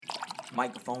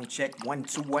Microphone check 1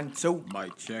 2 1 2.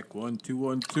 Mic check 1 2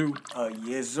 1 2.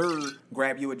 Yes sir.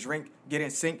 Grab you a drink, get in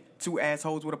sync. Two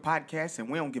assholes with a podcast, and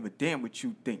we don't give a damn what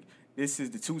you think. This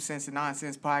is the 2 Cents and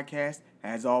Noncents podcast.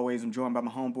 As always, I'm joined by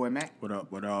my homeboy Matt. What up?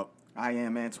 What up? I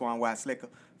am Antoine Y. Slicker.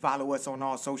 Follow us on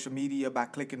all social media by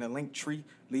clicking the link tree.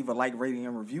 Leave a like, rating,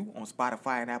 and review on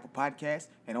Spotify and Apple Podcasts.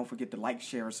 And don't forget to like,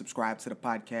 share, and subscribe to the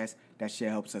podcast. That shit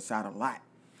helps us out a lot.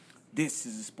 This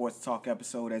is a sports talk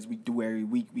episode. As we do every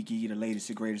week, we give you the latest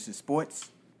and greatest in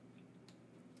sports.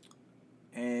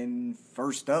 And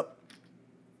first up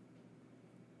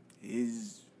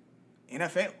is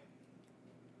NFL.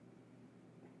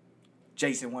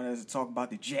 Jason wanted us to talk about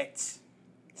the Jets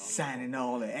signing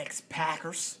all the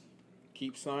ex-Packers.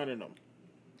 Keep signing them.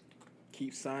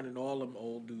 Keep signing all them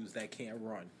old dudes that can't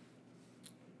run.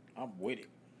 I'm with it.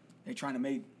 They trying to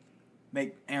make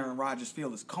Aaron Rodgers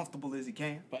feel as comfortable as he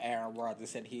can. But Aaron Rodgers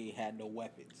said he had no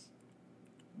weapons.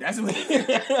 That's what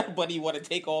But he want to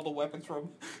take all the weapons from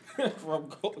he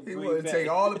Green wanted to Bay. take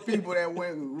all the people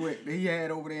that he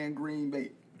had over there in Green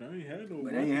Bay. No, he had no But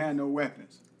weapons. they ain't had no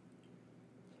weapons.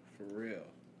 For real.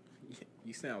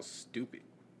 You sound stupid.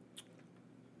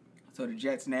 So the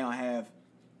Jets now have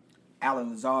Allen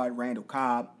Lazard, Randall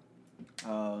Cobb,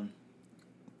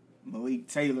 Malik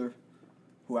Taylor,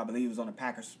 who I believe was on the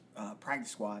Packers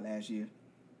practice squad last year.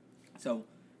 So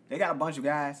they got a bunch of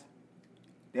guys.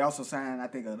 They also signed, I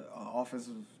think, an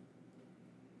offensive.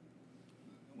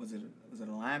 Was it a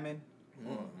lineman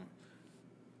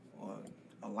or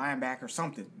a linebacker,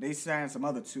 something? They signed some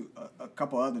other a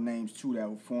couple other names too that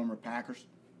were former Packers.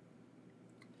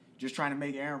 Just trying to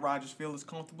make Aaron Rodgers feel as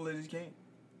comfortable as he can.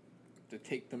 To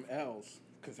take them L's,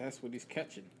 because that's what he's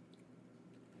catching.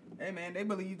 Hey, man, they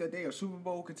believe that they are Super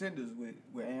Bowl contenders with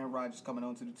Aaron Rodgers coming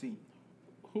onto the team.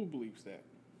 Who believes that?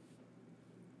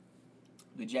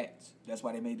 The Jets. That's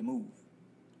why they made the move.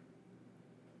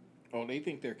 Oh, they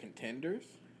think they're contenders?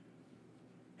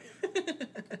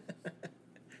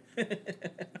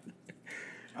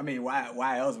 I mean,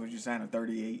 why else would you sign a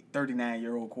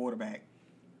 39-year-old quarterback?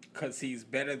 Because he's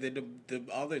better than the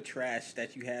other trash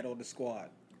that you had on the squad.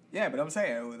 Yeah, but I'm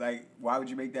saying, like, why would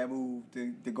you make that move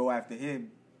to go after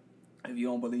him if you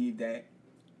don't believe that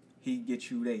he gets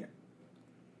you there?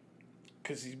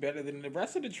 Because he's better than the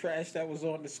rest of the trash that was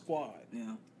on the squad.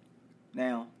 Yeah.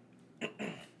 Now,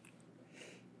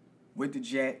 with the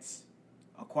Jets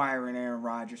acquiring Aaron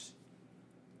Rodgers,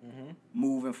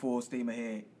 moving full steam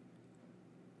ahead,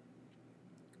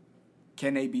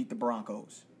 can they beat the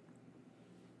Broncos?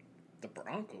 The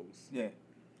Broncos? Yeah.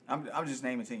 I'm just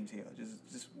naming teams here.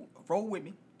 Just roll with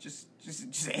me. Just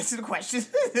answer the question.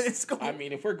 It's cool. I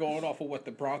mean, if we're going off of what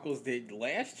the Broncos did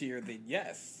last year, then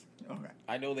yes. Okay.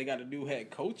 I know they got a new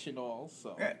head coach and all,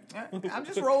 so. Yeah, I'm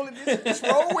just rolling. Just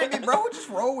roll with me, bro. Just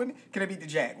roll with me. Can it beat the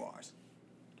Jaguars?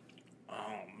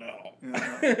 I don't know.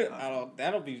 Yeah.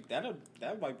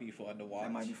 That might be fun to watch.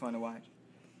 That might be fun to watch.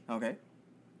 Okay.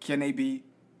 Can they beat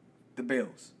the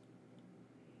Bills?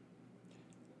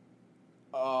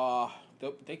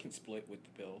 They can split with the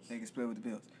Bills. They can split with the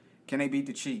Bills. Can they beat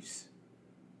the Chiefs?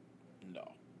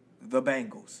 No. The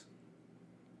Bengals?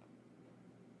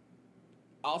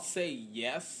 I'll say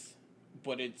yes,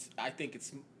 but I think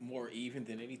it's more even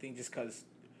than anything just because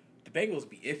the Bengals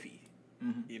be iffy.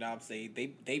 Mm-hmm. You know what I'm saying?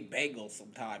 They bangle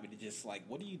sometime and it's just like,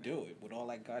 what are you doing with all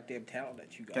that goddamn talent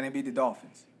that you got? Can they beat the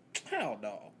Dolphins? Hell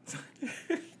no.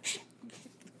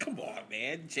 Come on,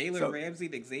 man. Jalen Ramsey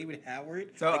and Xavier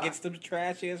Howard against them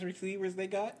trash-ass receivers they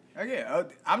got? Okay,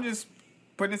 I'm just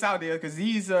putting this out there because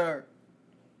these are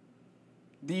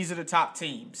the top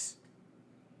teams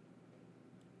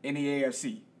in the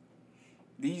AFC.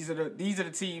 These are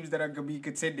the teams that are going to be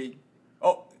contending.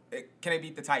 Oh, can they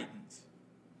beat the Titans?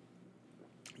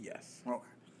 Yes. Okay.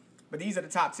 But these are the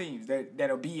top teams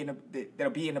that'll be in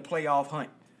the playoff hunt.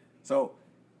 So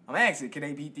I'm asking, can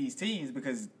they beat these teams?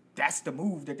 Because that's the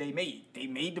move that they made. They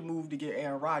made the move to get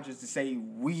Aaron Rodgers to say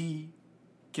we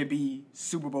can be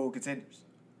Super Bowl contenders.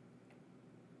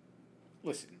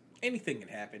 Listen, anything can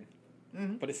happen,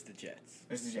 but it's the Jets.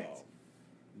 It's the Jets. So,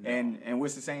 no. And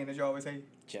what's the saying that you always say?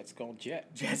 Jets gon'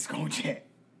 jet. Jets gon' jet.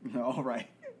 All right.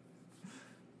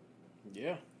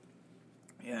 Yeah.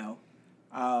 You know,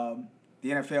 the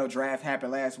NFL draft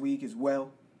happened last week as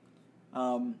well.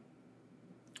 How'd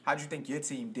you think your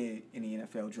team did in the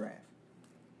NFL draft?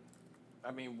 I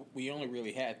mean, we only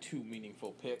really had two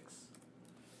meaningful picks,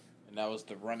 and that was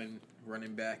the running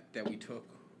back that we took,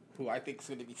 who I think is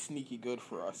going to be sneaky good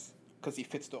for us because he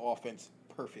fits the offense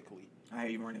perfectly.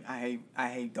 I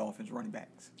hate Dolphins running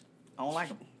backs. I don't like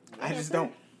them. I just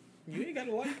don't. You ain't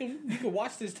gotta like him. You can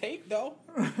watch this tape though.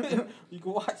 You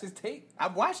can watch his tape.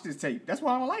 I've watched this tape. That's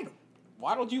why I don't like him.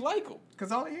 Why don't you like him?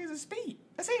 Because all he is speed.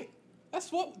 That's it.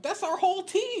 That's our whole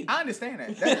team. I understand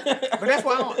that. But that's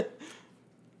why I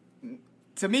don't.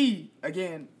 To me,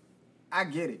 again, I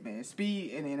get it, man.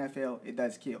 Speed in the NFL, it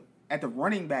does kill. At the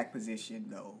running back position,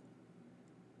 though,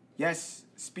 yes,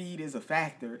 speed is a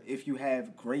factor if you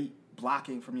have great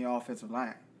blocking from your offensive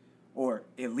line, or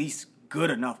at least good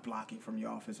enough blocking from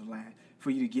your offensive line for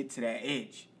you to get to that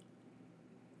edge.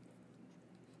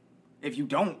 If you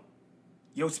don't,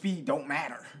 your speed don't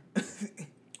matter.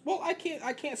 Well, I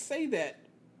can't say that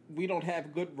we don't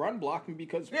have good run blocking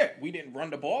because we didn't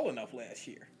run the ball enough last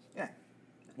year. Yeah.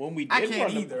 When we did I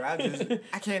can't either.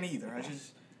 I can't either.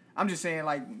 I'm just saying,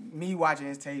 like, me watching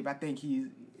his tape, I think he's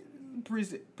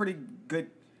pretty good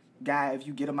guy if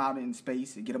you get him out in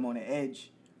space and get him on the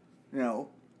edge. You know,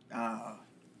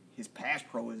 his pass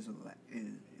pro is a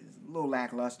little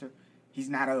lackluster. He's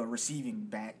not a receiving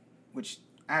back, which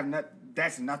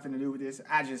that's nothing to do with this.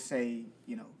 I just say,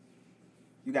 you know,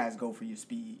 you guys go for your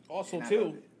speed. Also,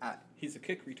 too, he's a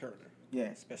kick returner.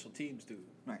 Yeah. Special teams do.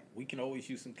 Right. We can always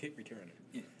use some kick returner.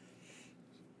 Yeah.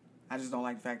 I just don't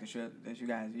like the fact that you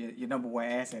guys, your number one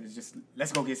asset is just,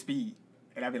 let's go get speed.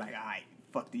 And I'd be like, all right,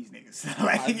 fuck these niggas.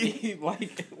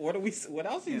 What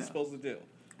else are you supposed to do?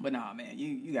 But nah, man,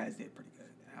 you guys did pretty good.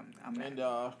 I'm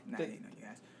not hating on you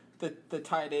guys. The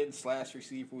tight end /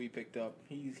 receiver we picked up,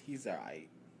 he's all right.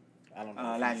 I don't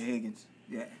know. Elijah Higgins.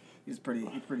 Yeah. He's pretty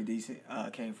decent.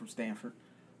 Came from Stanford.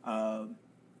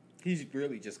 He's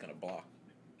really just gonna block.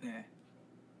 Yeah.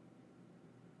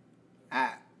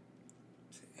 I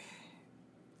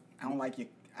don't like you.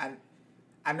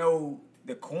 I know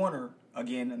the corner,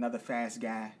 again, another fast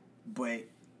guy, but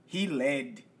he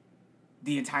led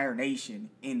the entire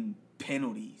nation in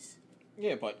penalties.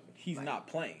 Yeah, but he's not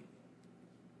playing.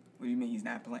 What do you mean he's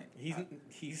not playing?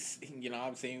 He's you know what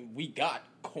I'm saying, we got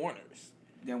corners.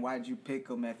 Then why did you pick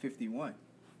him at 51?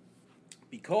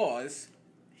 Because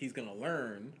he's going to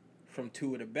learn from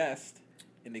two of the best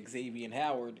in Xavier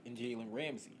Howard and Jalen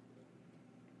Ramsey.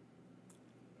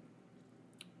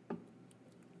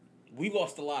 We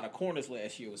lost a lot of corners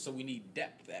last year, so we need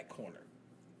depth at corner.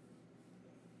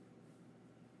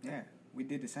 Yeah, we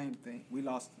did the same thing. We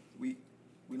lost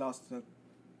a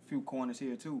few corners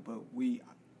here too, but we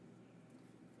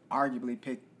arguably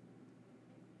picked,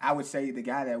 I would say the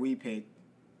guy that we picked,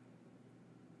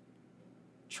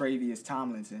 Travius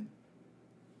Tomlinson,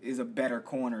 is a better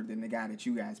corner than the guy that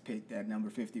you guys picked at number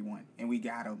 51, and we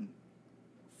got him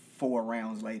 4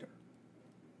 rounds later.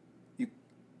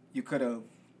 You could have,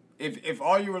 if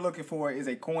all you were looking for is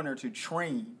a corner to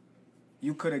train,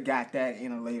 you could have got that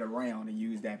in a later round and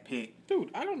used that pick. Dude,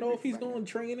 I don't know if he's going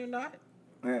to train or not.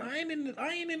 Yeah. I ain't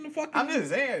in the fucking. I'm just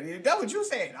saying. That's what you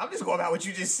said. I'm just going about what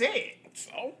you just said.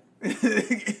 So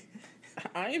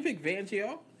I ain't pick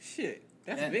Fangio. Shit,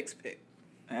 that's Vic's pick.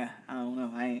 I don't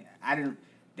know.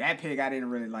 That pick I didn't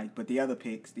really like, but the other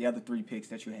 3 picks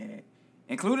that you had,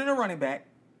 including a running back,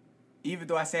 even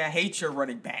though I say I hate your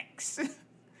running backs,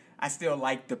 I still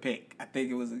like the pick. I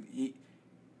think it was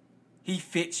he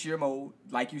fits your mold,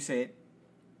 like you said.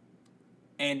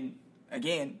 And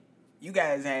again, you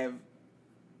guys have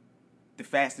the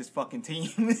fastest fucking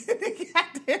team in the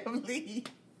goddamn league.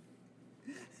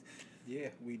 Yeah,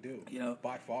 we do. You know,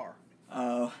 by far.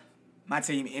 My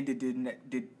team ended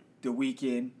the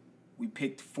weekend. We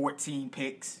picked 14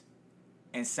 picks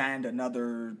and signed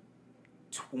another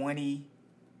 20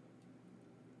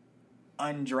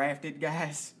 undrafted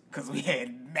guys because we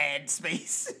had mad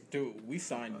space. Dude, we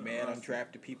signed mad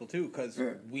undrafted people too because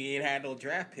we ain't had no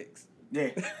draft picks.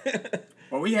 Yeah.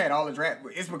 Well, we had all the draft.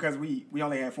 It's because we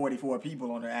only had 44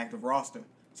 people on the active roster,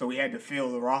 so we had to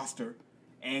fill the roster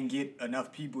and get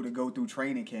enough people to go through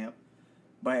training camp.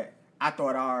 But I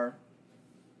thought our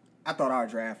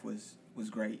draft was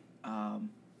great.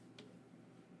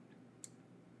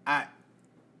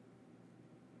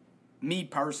 Me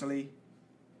personally,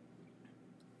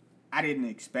 I didn't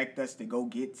expect us to go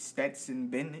get Stetson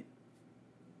Bennett.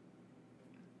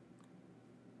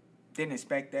 Didn't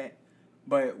expect that.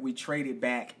 But we traded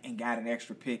back and got an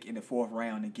extra pick in the 4th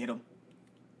round to get him.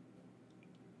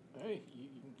 Hey, you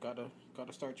gotta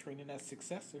start training that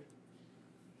successor.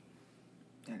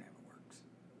 That never works.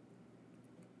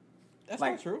 That's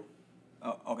not true.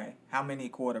 Oh, okay. How many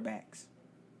quarterbacks?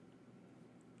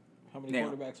 How many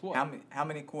quarterbacks what? How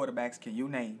many quarterbacks can you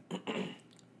name?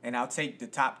 And I'll take the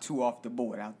top 2 off the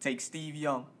board. I'll take Steve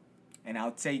Young, and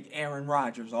I'll take Aaron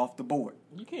Rodgers off the board.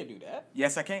 You can't do that.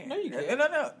 Yes, I can. No, you can't.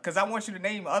 No. Because I want you to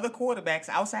name other quarterbacks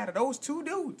outside of those 2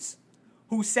 dudes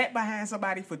who sat behind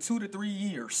somebody for 2 to 3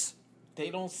 years. They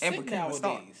don't sit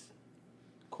nowadays.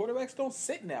 Quarterbacks don't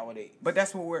sit nowadays. But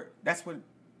that's what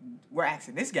we're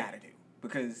asking this guy to do.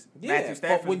 because Yeah, Matthew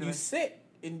Stafford. but when you sit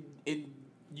and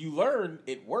you learn,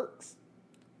 it works.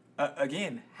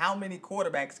 Again, how many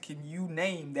quarterbacks can you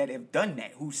name that have done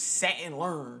that? Who sat and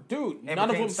learned? Dude, none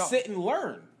of them sit and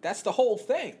learn. That's the whole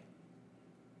thing.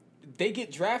 They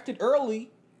get drafted early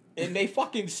and they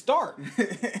fucking start.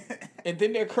 And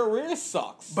then their career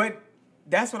sucks. But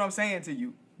that's what I'm saying to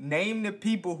you. Name the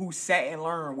people who sat and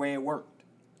learned where it worked.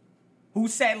 Who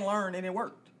sat and learned and it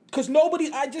worked? Because nobody,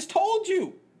 I just told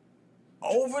you.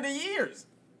 Over the years.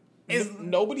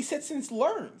 Nobody sits and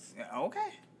learns. Okay.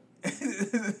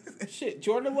 Shit,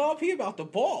 Jordan Love, he about the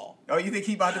ball. Oh, you think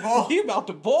he about the ball? He about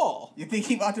the ball. You think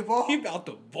he about the ball? He about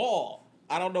the ball.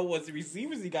 I don't know what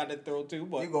receivers he got to throw to,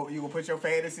 but... You gonna put your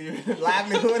fantasy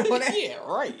livelihood on that? Yeah,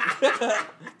 right.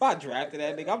 If I drafted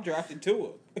that nigga, I'm drafting to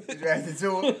him. You drafted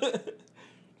to him?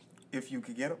 If you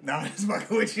could get him? No, I'm just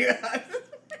fucking with you.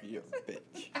 You're a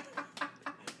bitch.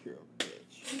 You're a bitch.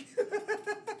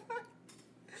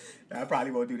 I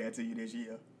probably won't do that to you this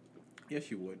year. Yes,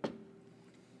 you would.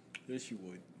 Yes, you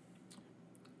would.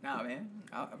 Nah, man.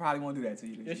 I probably won't do that to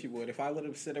you this year. Yes, you would. If I let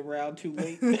him sit around too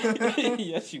late,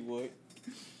 yes, you would.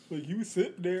 Like, you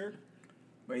sitting there.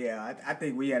 But yeah, I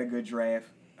think we had a good draft.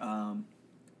 I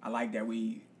like that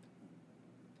we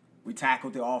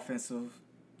tackled the offensive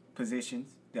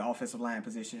positions, the offensive line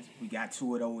positions. We got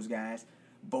two of those guys.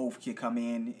 Both can come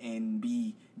in and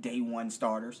be day one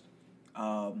starters.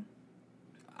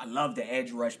 I love the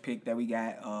edge rush pick that we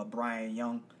got, Brian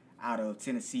Young out of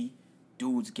Tennessee.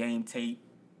 Dude's game tape,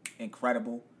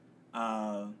 incredible.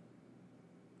 The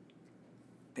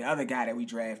other guy that we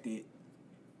drafted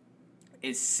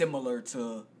is similar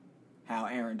to how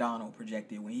Aaron Donald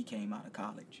projected when he came out of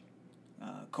college.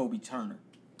 Kobe Turner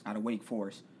out of Wake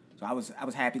Forest. So I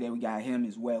was happy that we got him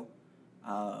as well.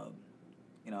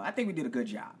 I think we did a good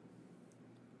job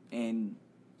and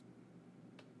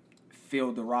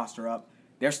filled the roster up.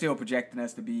 They're still projecting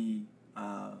us to be,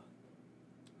 I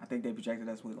think they projected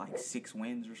us with like 6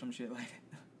 wins or some shit like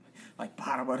that. Like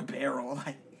bottom of the barrel.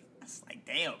 Like, it's like,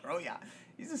 damn, bro, y'all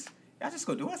just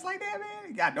gonna do us like that, man?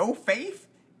 You got no faith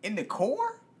in the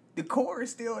core? The core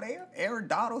is still there. Aaron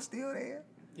Donald's still there.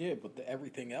 Yeah, but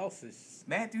everything else is...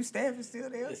 Matthew Stafford's still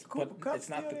there. But it's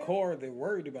not the core they're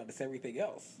worried about. It's everything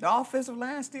else. The offensive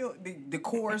line still... The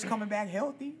core is coming back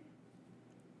healthy.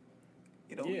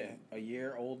 Yeah, a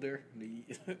year older.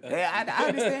 Yeah, I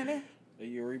understand that. A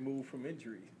year removed from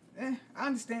injury. Yeah, I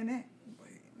understand that. But,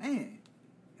 man,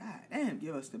 God damn,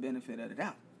 give us the benefit of the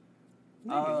doubt.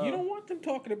 Nigga, you don't want them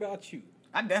talking about you.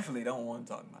 I definitely don't want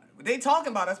them talking about it. But they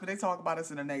talking about us, but they talk about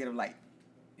us in a negative light.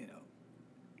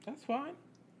 That's fine.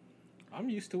 I'm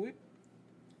used to it.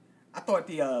 I thought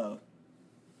the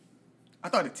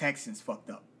Texans fucked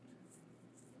up.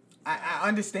 I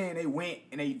understand they went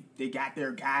and they got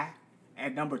their guy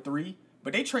at number 3,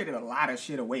 but they traded a lot of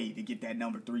shit away to get that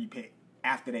number 3 pick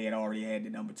after they had already had the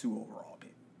number 2 overall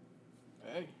pick.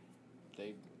 Hey,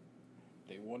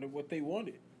 they wanted what they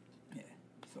wanted. Yeah.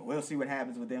 So we'll see what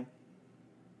happens with them.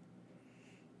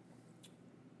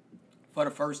 For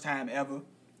the first time ever,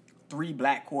 3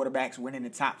 black quarterbacks winning the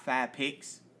top 5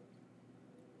 picks.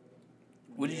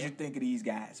 What did you think of these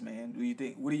guys, man?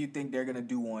 What do you think they're gonna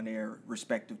do on their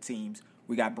respective teams?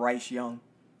 We got Bryce Young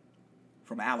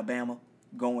from Alabama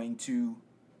going to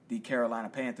the Carolina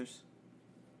Panthers.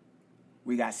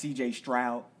 We got C.J.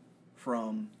 Stroud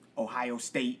from Ohio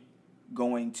State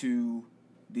going to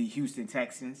the Houston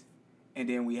Texans. And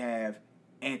then we have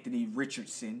Anthony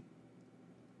Richardson.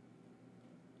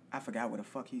 I forgot where the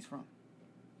fuck he's from.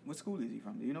 What school is he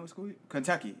from? Do you know what school?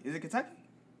 Kentucky. Is it Kentucky?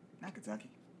 Not Kentucky.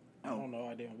 No. I don't know.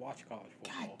 I didn't watch college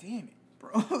football. God damn it,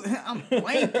 bro. I'm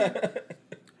blanking.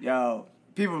 Yo,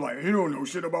 people are like, he don't know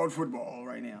shit about football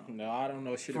right now. No, I don't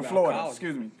know shit from about Florida. college.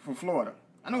 Excuse me. From Florida.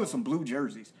 I know it's some blue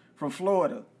jerseys. From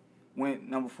Florida, went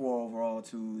number 4 overall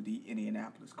to the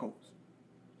Indianapolis Colts.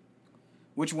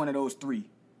 Which one of those 3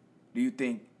 do you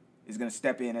think is going to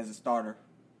step in as a starter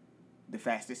the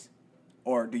fastest?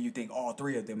 Or do you think all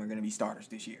 3 of them are going to be starters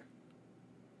this year?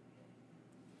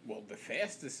 Well, the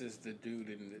fastest is the dude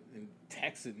in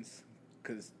Texans,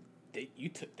 because they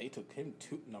took him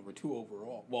number 2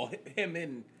 overall. Well, him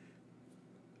and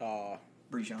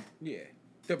Bryce Young. Yeah,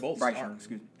 they're both Bryce starting. Young,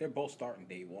 excuse me. They're both starting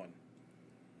day 1.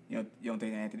 You don't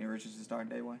think Anthony Richardson is starting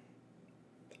day 1?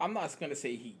 I'm not gonna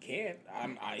say he can't.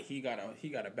 He got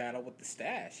a battle with the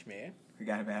stash, man. He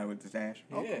got a battle with the stash.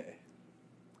 Yeah. Okay.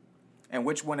 And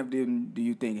which one of them do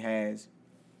you think has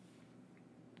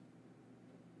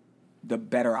the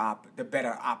better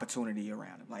opportunity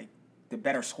around him, like the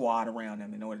better squad around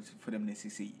them in order for them to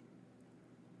succeed?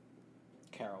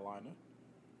 Carolina.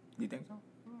 You think so?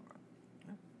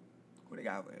 Yeah. What they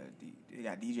got? They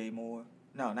got DJ Moore.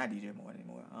 No, not DJ Moore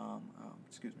anymore.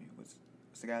 Excuse me. What's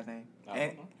the guy's name? I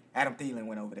don't know. Adam Thielen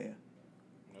went over there.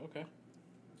 Okay.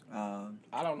 I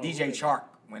don't know. DJ Chark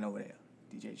went over there.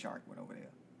 DJ Chark went over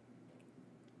there.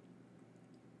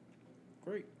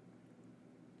 Great.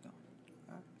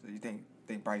 So you think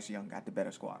Bryce Young got the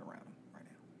better squad around him right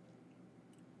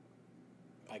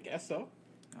now? I guess so.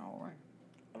 All right.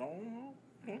 I don't know.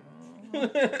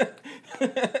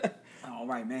 All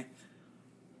right, man.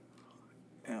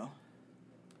 You know.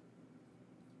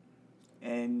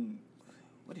 And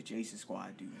what did Jason's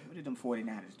squad do? What did them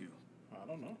 49ers do? I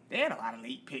don't know. They had a lot of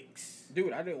late picks.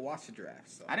 Dude, I didn't watch the draft.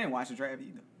 So. I didn't watch the draft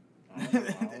either. I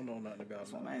don't know nothing about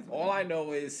it. All I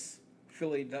know is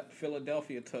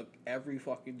Philadelphia took every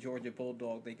fucking Georgia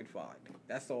Bulldog they could find.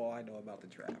 That's all I know about the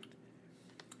draft.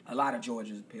 A lot of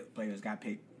Georgia's players got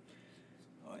picked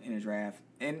in the draft.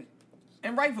 And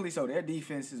rightfully so. Their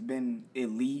defense has been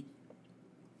elite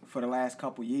for the last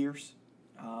couple years.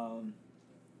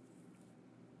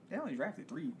 They only drafted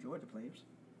 3 Georgia players.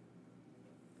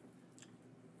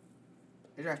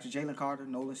 They drafted Jalen Carter,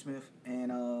 Nolan Smith,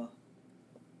 and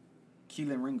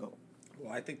Keelan Ringo.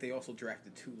 Well, I think they also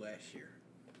drafted 2 last year.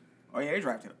 Oh, yeah, they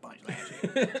drafted a bunch last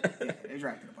year. They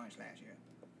drafted a bunch last year.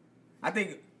 I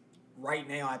think right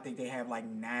now, they have like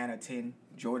 9 or 10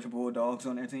 Georgia Bulldogs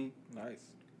on their team.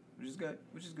 Nice. Which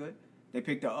is good. They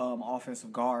picked a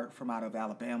offensive guard from out of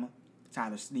Alabama,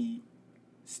 Tyler Snead.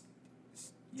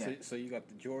 Yeah. So you got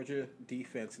the Georgia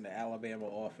defense and the Alabama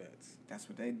offense. That's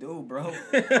what they do, bro.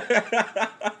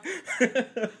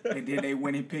 And then they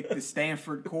went and picked the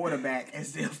Stanford quarterback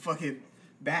as their fucking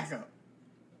backup.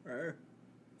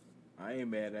 I ain't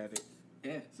mad at it.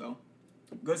 Yeah, so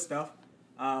good stuff.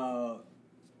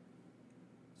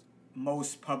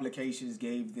 Most publications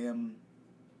gave them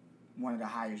one of the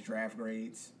highest draft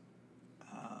grades.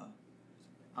 I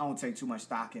don't take too much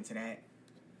stock into that.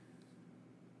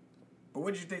 But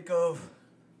what did you think of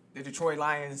the Detroit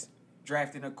Lions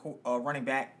drafting a running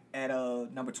back at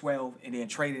number 12 and then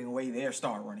trading away their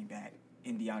star running back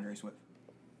in DeAndre Swift?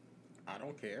 I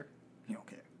don't care. You don't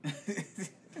care.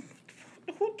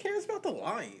 Who cares about the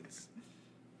Lions?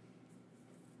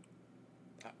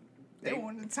 They were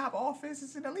one of the top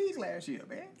offenses in the league last year,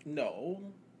 man. No.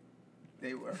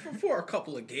 They were. For a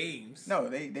couple of games. No,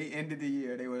 they ended the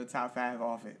year. They were the top 5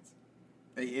 offense.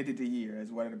 They ended the year as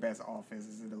one of the best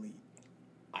offenses in the league.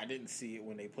 I didn't see it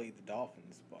when they played the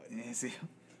Dolphins, but You didn't see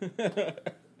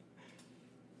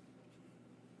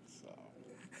so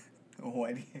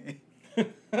what?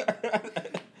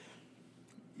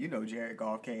 You know Jared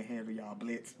Goff can't handle y'all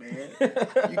blitz, man.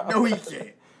 You know he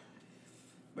can't.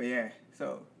 But yeah,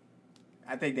 so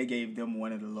I think they gave them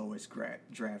one of the lowest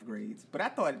draft grades. But I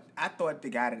thought the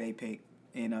guy that they picked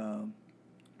in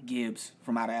Gibbs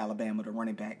from out of Alabama, the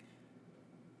running back,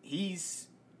 he's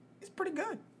pretty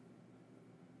good.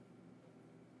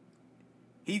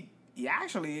 He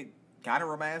actually kind of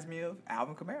reminds me of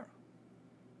Alvin Kamara.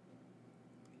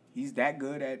 He's that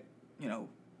good at,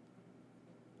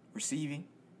 receiving.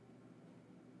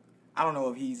 I don't know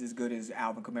if he's as good as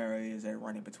Alvin Kamara is at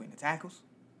running between the tackles.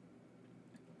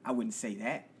 I wouldn't say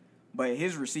that. But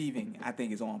his receiving, I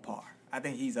think, is on par. I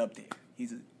think he's up there.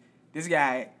 This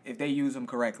guy, if they use him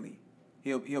correctly,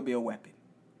 he'll be a weapon.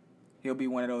 He'll be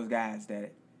one of those guys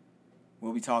that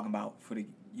we'll be talking about for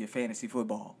your fantasy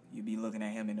football. You'll be looking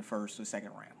at him in the first or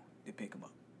second round to pick him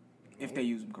up. If they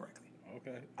use him correctly.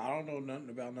 Okay. I don't know nothing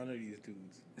about none of these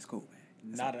dudes. It's cool,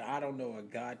 man. I don't know a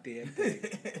goddamn thing.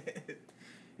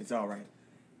 It's all right.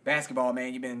 Basketball,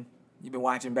 man. You've been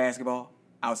watching basketball?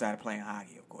 Outside of playing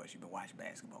hockey, of course. You've been watching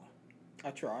basketball.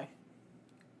 I try.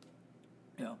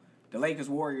 The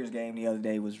Lakers-Warriors game the other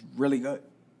day was really good.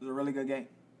 It was a really good game.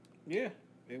 Yeah,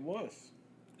 it was.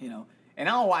 And I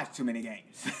don't watch too many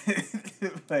games.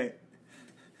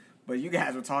 But you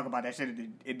guys were talking about that shit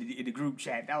in the group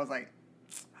chat. And I was like,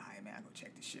 all right, man, I'll go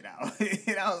check this shit out.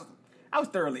 And I was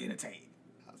thoroughly entertained.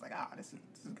 I was like, this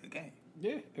is a good game.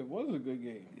 Yeah, it was a good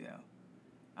game. Yeah.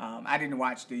 I didn't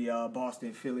watch the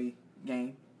Boston-Philly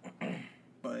game,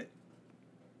 but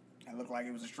it looked like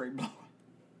it was a straight blow.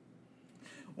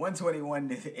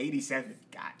 121-87.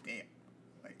 God damn.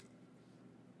 Like,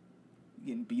 you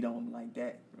getting beat on like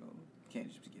that, bro. You can't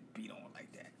just get beat on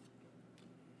like that.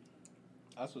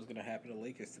 That's what's going to happen to the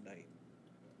Lakers tonight.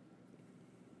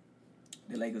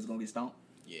 The Lakers going to get stomped?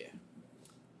 Yeah.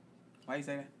 Why you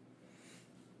say that?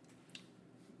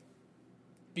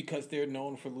 Because they're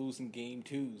known for losing game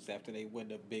 2s after they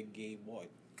win a big game 1.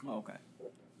 Oh, okay.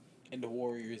 And the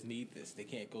Warriors need this. They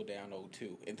can't go down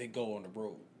 0-2 and then go on the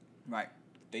road. Right.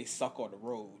 they suck on the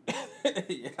road.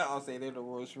 You know what I'm saying? They're the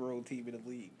worst road team in the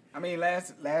league. I mean,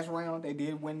 last round, they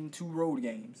did win 2 road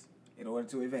games in order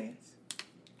to advance.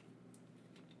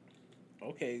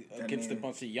 Okay, against a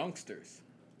bunch of youngsters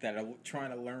that are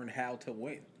trying to learn how to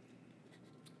win.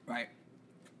 Right.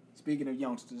 Speaking of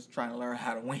youngsters trying to learn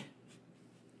how to win.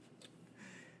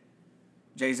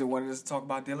 Jason wanted us to talk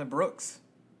about Dylan Brooks.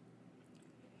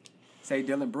 Say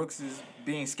Dylan Brooks is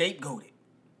being scapegoated.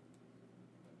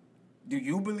 Do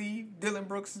you believe Dylan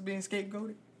Brooks is being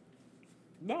scapegoated?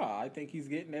 No, I think he's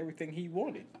getting everything he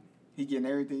wanted. He getting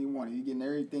everything he wanted. He getting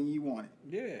everything he wanted.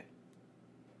 Yeah.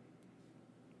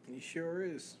 He sure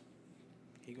is.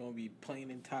 He gonna be playing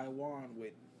in Taiwan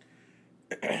with.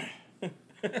 This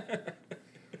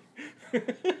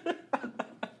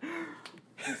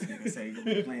nigga say he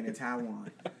gonna be playing in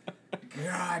Taiwan.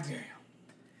 God damn.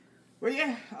 Well,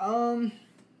 yeah.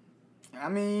 I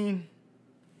mean,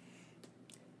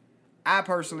 I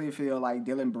personally feel like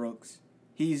Dylan Brooks,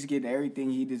 he's getting everything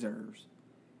he deserves.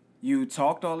 You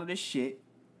talked all of this shit.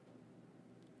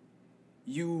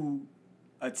 You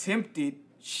attempted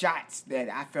shots that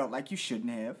I felt like you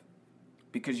shouldn't have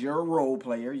because you're a role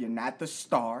player. You're not the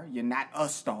star. You're not a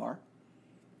star.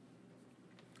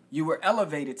 You were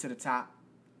elevated to the top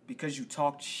because you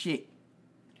talked shit.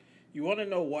 You want to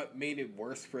know what made it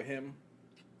worse for him?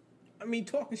 I mean,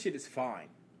 talking shit is fine.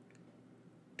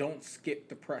 Don't skip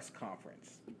the press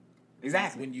conference.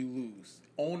 Exactly. When you lose.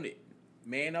 Own it.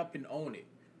 Man up and own it.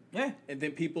 Yeah. And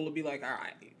then people will be like, all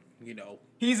right, you know.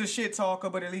 He's a shit talker,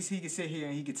 but at least he can sit here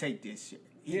and he can take this shit.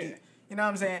 You know what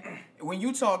I'm saying? When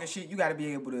you talking shit, you got to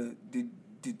be able to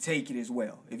take it as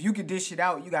well. If you can dish it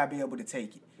out, you got to be able to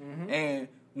take it. Mm-hmm. And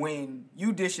when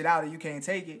you dish it out and you can't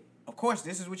take it, of course,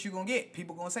 this is what you're going to get.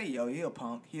 People going to say, yo, he a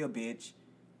punk, he a bitch,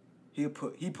 he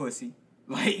pussy.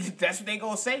 Like, that's what they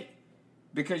going to say.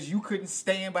 Because you couldn't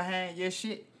stand behind your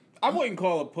shit. I wouldn't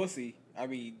call him pussy. I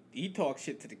mean, he talks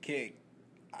shit to the king.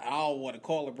 I don't want to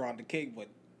call LeBron the king, but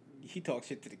he talks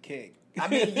shit to the king. I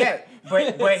mean, yeah,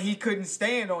 but he couldn't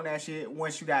stand on that shit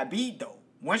once you got beat, though.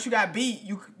 Once you got beat,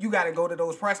 you got to go to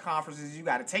those press conferences. You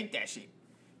got to take that shit.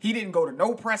 He didn't go to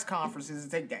no press conferences to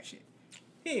take that shit.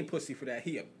 He ain't pussy for that.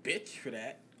 He a bitch for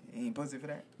that. He ain't pussy for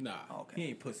that? Nah, okay. He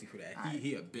ain't pussy for that.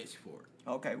 He a bitch for it.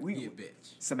 Okay, he a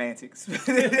bitch. Semantics.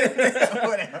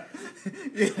 Whatever.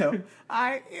 You know, all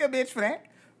right, he a bitch for that.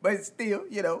 But still,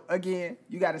 you know, again,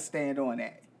 you got to stand on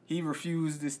that. He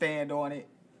refused to stand on it.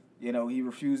 You know, he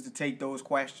refused to take those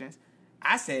questions.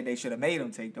 I said they should have made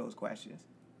him take those questions.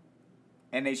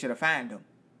 And they should have fined him.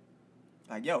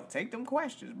 Like, yo, take them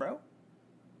questions, bro.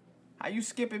 How you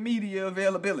skipping media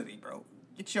availability, bro?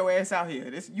 Get your ass out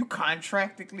here. You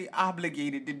contractually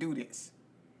obligated to do this.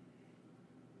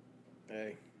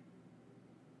 Hey.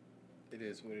 It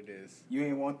is what it is. You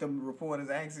ain't want them reporters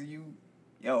asking you,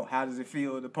 yo, how does it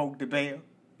feel to poke the bear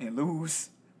and lose?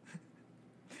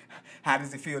 How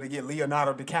does it feel to get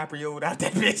Leonardo DiCaprio out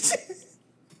that bitch?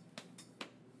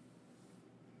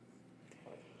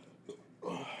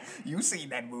 You seen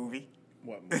that movie.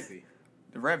 What movie?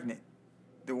 The Revenant.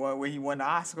 The one where he won the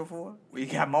Oscar for? Where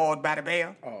he got mauled by the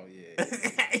bear? Oh, yeah.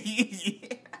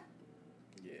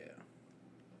 Yeah.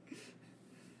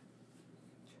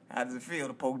 How does it feel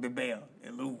to poke the bear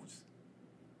and lose?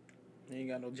 He ain't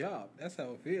got no job. That's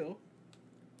how it feel.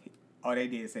 Oh, they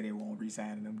did say they won't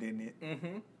re-sign him, didn't it?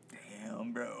 Mm-hmm.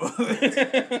 Damn, bro.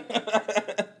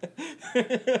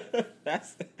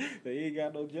 They ain't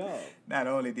got no job. Not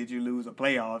only did you lose a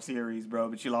playoff series, bro,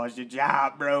 but you lost your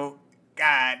job, bro.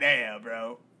 God damn,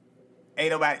 bro.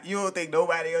 Ain't nobody. You don't think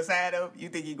nobody will sign him? You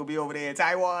think he gonna be over there in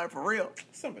Taiwan for real?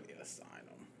 Somebody will sign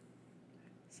him.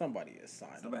 Somebody will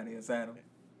sign him.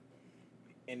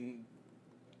 And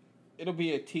it'll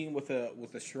be a team with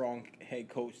a strong head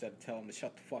coach that'll tell him to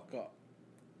shut the fuck up,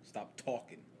 stop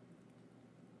talking.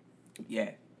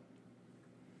 Yeah.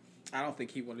 I don't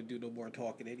think he want to do no more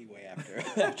talking anyway after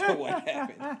what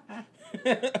happened.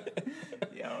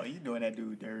 Yo, you doing that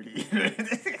dude dirty.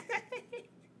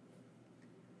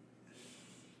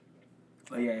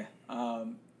 But yeah.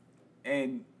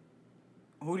 And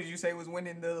who did you say was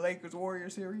winning the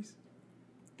Lakers-Warriors series?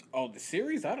 Oh, the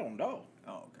series? I don't know.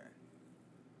 Oh, okay.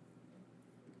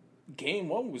 Game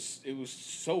 1 was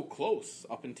so close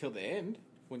up until the end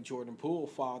when Jordan Poole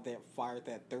fired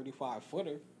that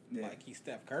 35-footer. Yeah. Like he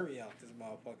Steph Curry out this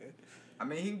motherfucker. I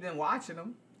mean, he been watching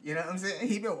them. You know what I'm saying?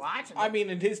 He been watching them. I mean,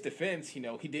 in his defense, you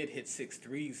know, he did hit 6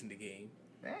 threes in the game.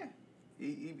 Yeah.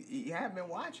 He had been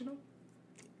watching them.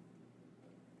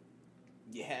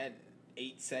 You had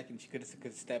 8 seconds. You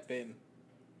could step in.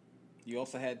 You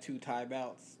also had 2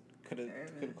 timeouts. Could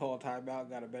have called timeout,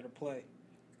 got a better play.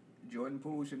 Jordan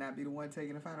Poole should not be the one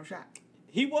taking the final shot.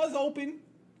 He was open.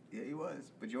 Yeah, he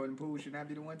was. But Jordan Poole should not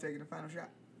be the one taking the final shot.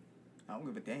 I don't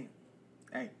give a damn.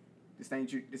 Hey, this ain't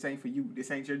for you.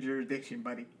 This ain't your jurisdiction,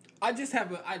 buddy. I just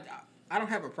have I don't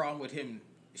have a problem with him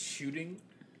shooting.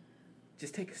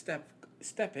 Just take a step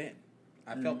in.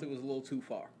 I felt it was a little too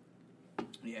far.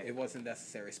 Yeah. It wasn't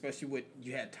necessary, especially with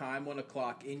you had time on the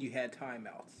clock and you had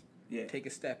timeouts. Yeah. Take a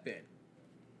step in.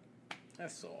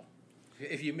 That's all.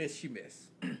 If you miss, you miss.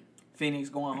 Phoenix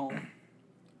going home.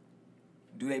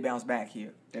 Do they bounce back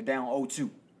here? They're down 0-2.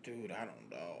 Dude, I don't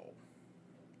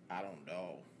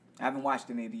know. I haven't watched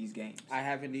any of these games. I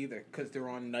haven't either because they're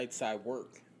on nightside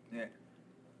work. Yeah.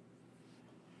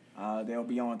 They'll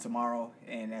be on tomorrow,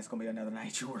 and that's going to be another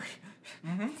night you work.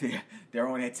 Mm-hmm. They're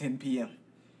on at 10 p.m.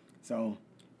 So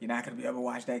you're not going to be able to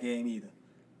watch that game either.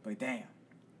 But damn,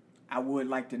 I would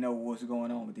like to know what's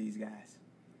going on with these guys.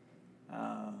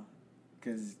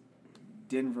 Because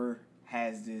Denver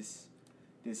has this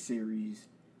series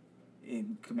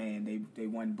in command. They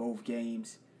won both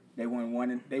games. They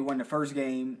won the first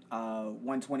game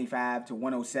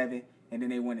 125-107, and then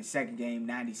they won the second game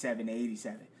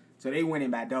 97-87. So they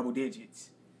winning by double digits.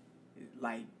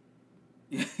 Like,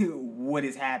 what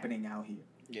is happening out here?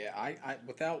 Yeah, I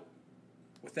without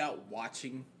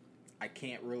watching, I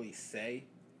can't really say.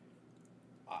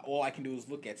 All I can do is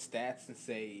look at stats and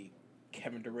say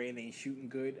Kevin Durant ain't shooting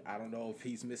good. I don't know if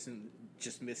he's missing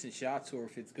shots or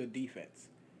if it's good defense.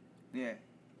 Yeah.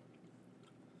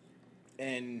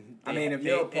 And if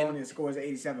your opponent scores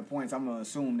 87 points, I'm gonna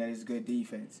assume that it's good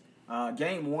defense.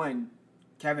 Game 1,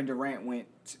 Kevin Durant went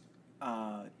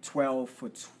 12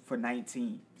 for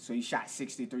 19, so he shot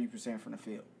 63% from the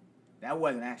field. That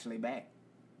wasn't actually bad,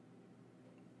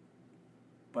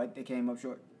 but they came up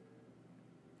short.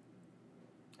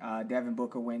 Devin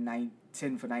Booker went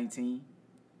 10 for 19.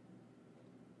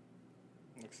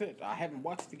 That's it. I haven't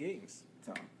watched the games.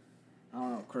 So, I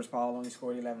don't know. Chris Paul only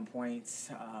scored 11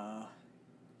 points.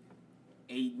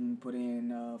 Ayton put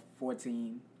in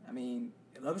 14. I mean,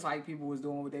 it looks like people was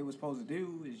doing what they were supposed to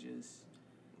do. It's just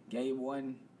game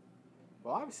 1.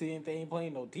 Well, obviously, they ain't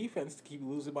playing no defense to keep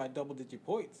losing by double-digit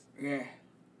points. Yeah.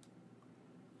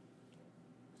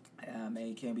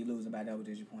 You can't be losing by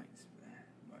double-digit points.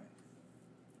 But.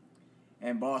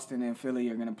 And Boston and Philly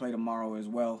are going to play tomorrow as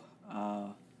well.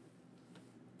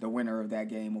 The winner of that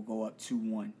game will go up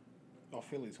 2-1. Oh,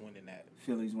 Philly's winning that.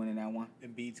 Philly's winning that one.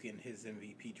 Embiid's getting his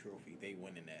MVP trophy. They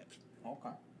winning that.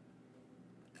 Okay.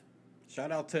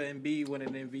 Shout out to Embiid winning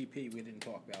MVP. We didn't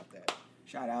talk about that.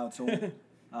 Shout out to him.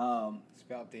 It's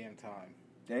about damn time.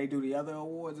 Did they do the other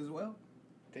awards as well?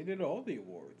 They did all the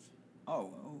awards.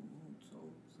 So.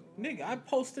 Nigga, I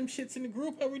post them shits in the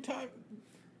group every time.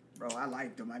 Bro, I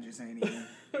liked them. I just ain't even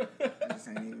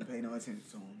pay no attention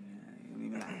to them.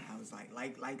 I was like.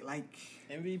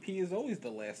 MVP is always the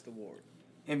last award.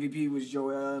 MVP was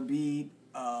Joel Embiid.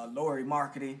 Lori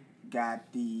Marketing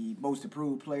got the Most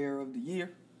Improved Player of the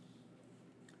Year.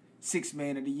 Sixth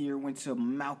Man of the Year went to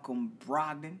Malcolm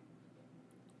Brogdon.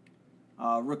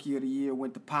 Rookie of the Year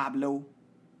went to Pablo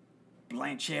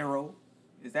Blanchero.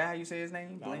 Is that how you say his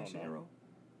name? Blanchero?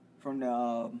 From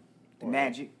the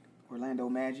Magic, Orlando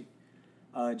Magic.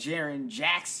 Jaren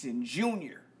Jackson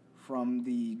Jr. from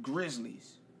the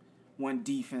Grizzlies won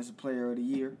Defensive Player of the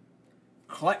Year.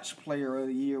 Clutch Player of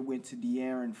the Year went to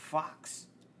De'Aaron Fox.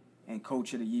 And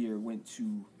Coach of the Year went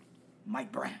to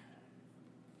Mike Brown.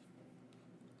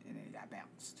 And then he got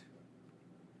bounced.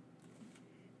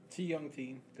 It's a young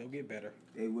team. They'll get better.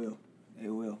 They will.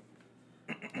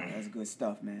 That's good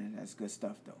stuff, man. That's good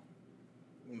stuff, though.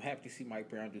 I'm happy to see Mike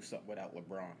Brown do something without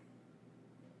LeBron.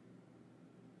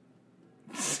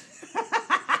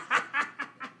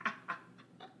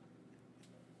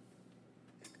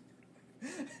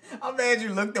 I'm mad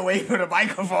you looked away from the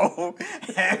microphone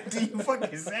after you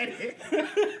fucking said it.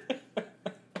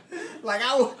 Like,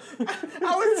 I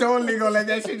was totally going to let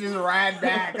that shit just ride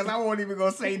back because I wasn't even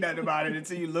going to say nothing about it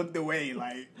until you looked away.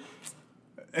 Like,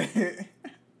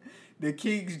 the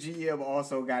Kings GM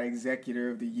also got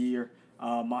Executor of the Year.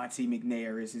 Monty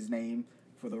McNair is his name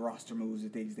for the roster moves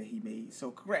and things that he made. So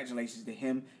congratulations to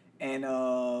him. And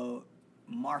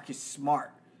Marcus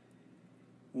Smart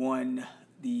won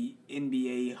the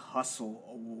NBA Hustle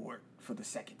Award for the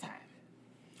second time.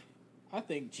 I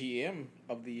think GM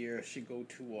of the year should go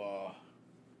to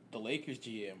the Lakers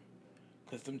GM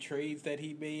because them trades that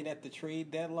he made at the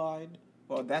trade deadline.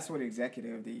 Well, that's what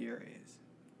Executive of the Year is.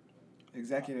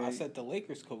 Executive. I said the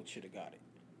Lakers coach should have got it.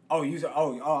 Oh, you said.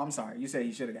 Oh, I'm sorry. You said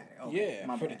he should have got it. Okay,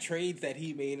 yeah, for the trades that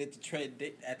he made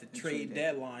at the trade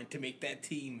deadline to make that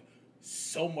team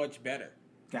so much better.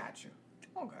 Gotcha.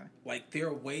 Okay. Like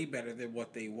they're way better than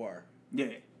what they were.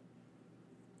 Yeah.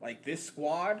 Like, this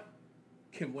squad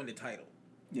can win the title.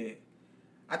 Yeah.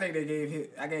 I think they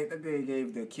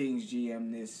gave the Kings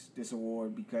GM this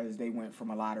award because they went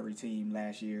from a lottery team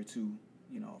last year to,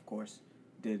 of course,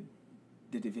 the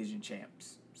division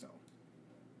champs. So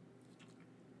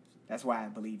that's why I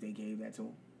believe they gave that to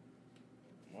him.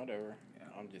 Whatever. Yeah.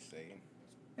 I'm just saying.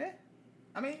 Yeah.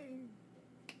 I mean,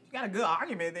 you got a good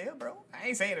argument there, bro. I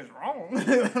ain't saying it's wrong.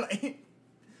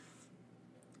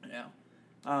 Yeah.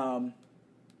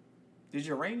 Did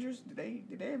your Rangers, did they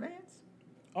advance?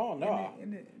 Oh, no.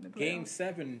 In the Game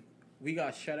 7, we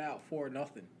got shut out 4-0. Oh,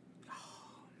 man.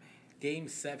 Game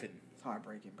 7. It's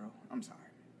heartbreaking, bro. I'm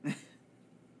sorry.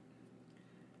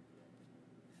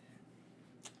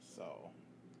 So,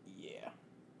 yeah.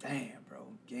 Damn, bro.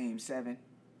 Game 7.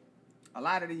 A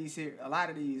lot of these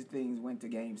things went to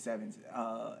Game 7s.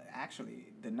 Actually,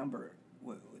 the number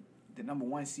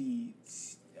 1 seed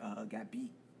got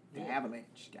beat. The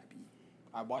Avalanche got beat.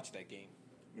 I watched that game.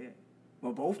 Yeah.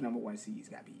 Well, both number 1 seeds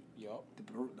got beat. Yup.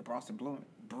 The Boston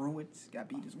Bruins got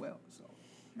beat as well. So,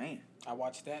 man. I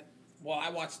watched that. Well, I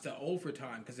watched the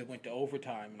overtime because it went to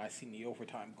overtime, and I seen the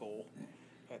overtime goal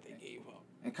that they gave up.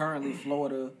 And currently,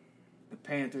 Florida, the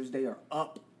Panthers, they are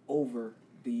up over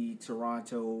the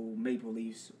Toronto Maple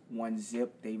Leafs 1-0.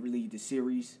 They lead the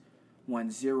series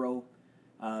 1-0.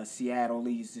 Seattle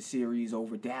leads the series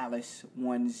over Dallas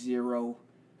 1-0.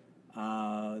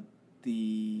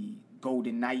 The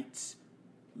Golden Knights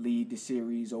lead the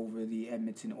series over the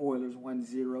Edmonton Oilers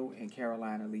 1-0, and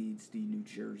Carolina leads the New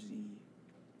Jersey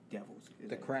Devils.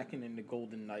 The Kraken and the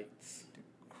Golden Knights.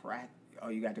 Oh,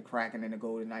 you got the Kraken and the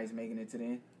Golden Knights making it to the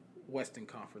end? Western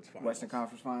Conference Finals. Western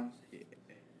Conference Finals? Yeah.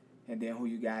 And then who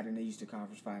you got in the Eastern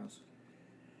Conference Finals?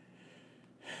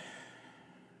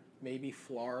 Maybe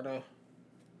Florida.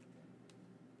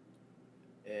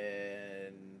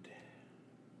 And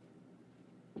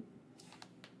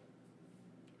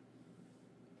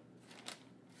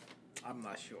I'm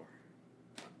not sure.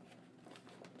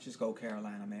 Just go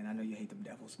Carolina, man. I know you hate them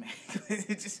Devils, man.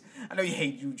 I know you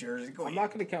hate New Jersey. I'm not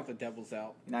going to count the Devils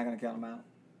out. You're not going to count them out?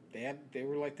 They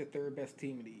were like the third best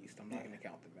team in the East. I'm not going to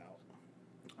count them out.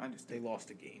 I understand. They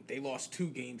lost a game. They lost 2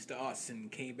 games to us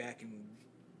and came back and,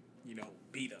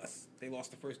 beat us. They lost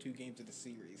the first 2 games of the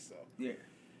series, so. Yeah.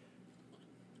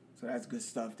 So that's good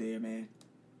stuff there, man.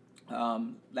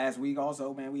 Last week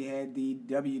also, man, we had the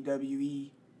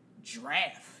WWE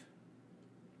draft.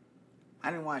 I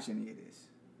didn't watch any of this.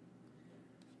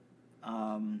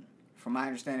 From my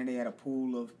understanding, they had a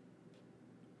pool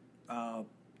of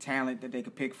talent that they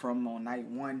could pick from on night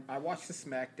 1. I watched the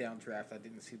SmackDown draft. I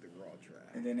didn't see the Raw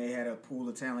draft. And then they had a pool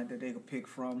of talent that they could pick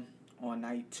from on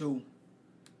night 2.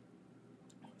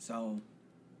 So,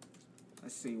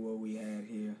 let's see what we had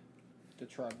here. The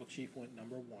Tribal Chief went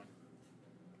number 1.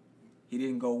 He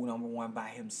didn't go number 1 by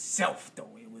himself,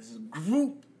 though. It was a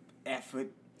group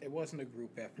effort. It wasn't a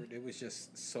group effort. It was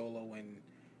just Solo and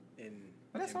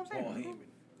But that's what I'm Paul saying. Heyman.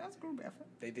 That's a group effort.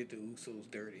 They did the Usos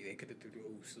dirty. They could have threw the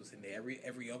Usos in there.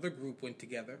 Every other group went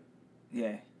together.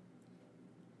 Yeah.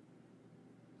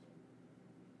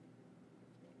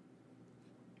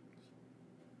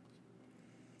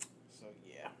 So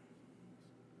yeah.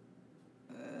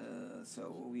 So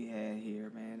what we had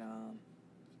here, man.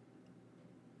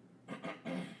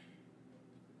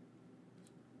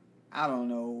 I don't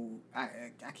know. I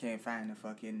can't find the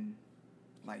fucking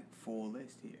full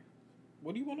list here.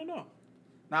 What do you want to know?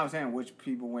 Now I'm saying which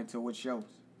people went to which shows.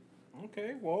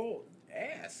 Okay, well,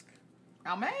 ask.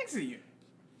 I'm asking you.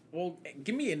 Well,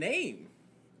 give me a name.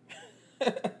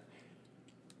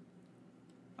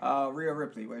 Rhea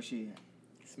Ripley, where's she at?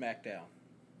 SmackDown.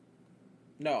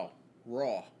 No,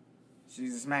 Raw.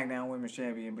 She's a SmackDown Women's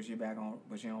Champion, but she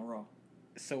on Raw.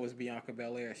 So is Bianca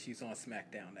Belair. She's on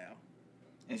SmackDown now.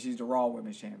 And she's the Raw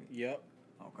Women's Champion. Yep.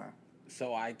 Okay.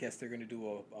 So I guess they're gonna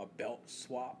do a belt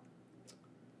swap.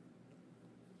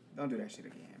 Don't do that shit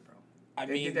again, bro.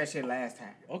 They did that shit last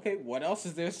time. Okay, what else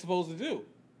is there supposed to do?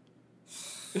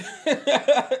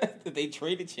 They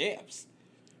traded champs.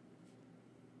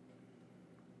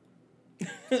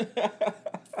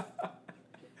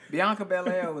 Bianca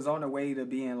Belair was on the way to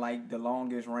being the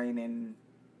longest reigning,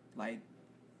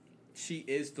 She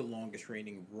is the longest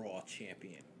reigning Raw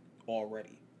champion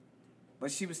already.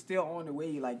 But she was still on the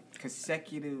way,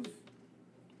 consecutive.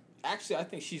 Actually, I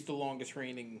think she's the longest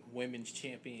reigning women's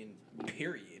champion,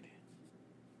 period.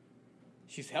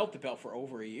 She's held the belt for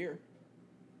over a year.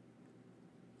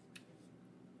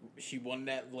 She won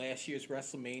that last year's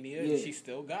WrestleMania, and she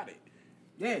still got it.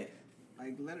 Yeah.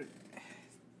 Let her.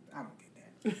 I don't get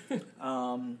that.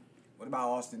 What about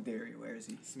Austin Theory? Where is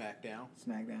he? SmackDown.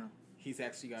 SmackDown. He's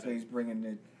actually got. So he's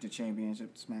bringing the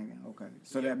championship to SmackDown. Okay.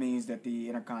 So that means that the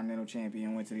Intercontinental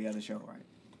Champion went to the other show, right?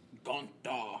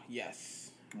 Gunther,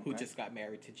 yes. Okay. Who just got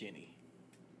married to Jenny.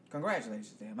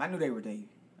 Congratulations to them. I knew they were dating.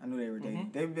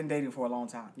 Mm-hmm. They've been dating for a long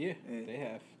time. Yeah, they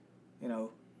have.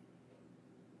 You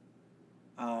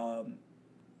know,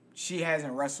 she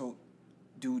hasn't wrestled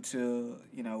due to,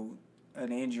 you know,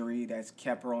 an injury that's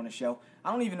kept her on the show.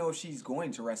 I don't even know if she's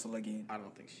going to wrestle again. I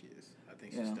don't think she is. I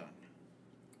think she's done.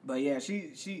 But yeah,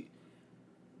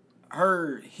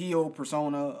 her heel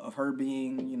persona of her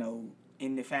being, you know,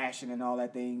 into fashion and all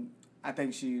that thing, I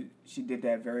think she did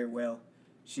that very well.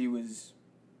 She was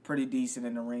pretty decent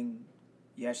in the ring.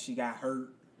 Yes, she got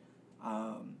hurt.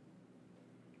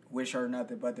 Wish her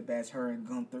nothing but the best. Her and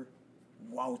Gunther,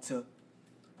 Walter.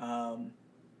 I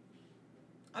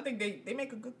think they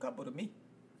make a good couple to me.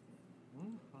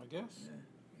 I guess. Yeah,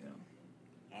 you know.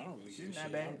 I don't really. She's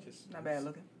not bad. Just not bad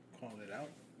looking. Calling it out.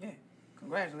 Yeah.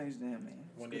 Congratulations to him, man.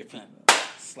 Wonder if he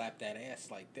slapped that ass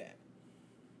like that.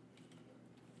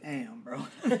 Damn, bro.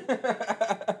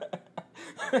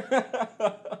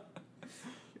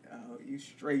 You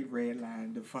straight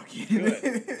redlined the fucking.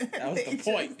 Good. That was the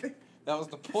point. That was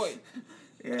the point.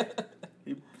 Yeah.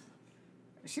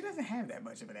 She doesn't have that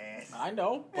much of an ass. I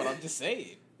know, but I'm just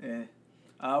saying. Yeah.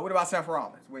 What about Seth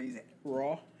Rollins? Where he's at?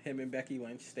 Raw. Him and Becky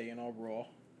Lynch staying on Raw.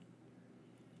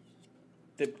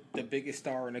 The biggest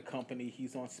star in the company,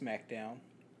 he's on SmackDown.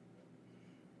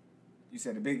 You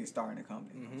said the biggest star in the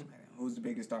company. Mm-hmm. Who's the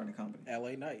biggest star in the company?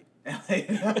 LA Knight.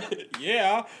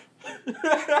 Yeah.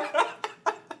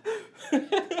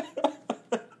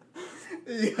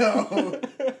 Yo.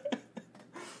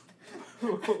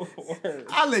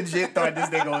 I legit thought this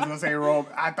nigga was gonna say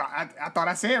Roman. I thought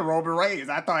I said Roman Reigns.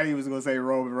 I thought he was gonna say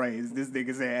Roman Reigns. This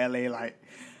nigga said LA Knight.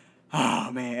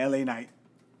 Oh man, LA Knight.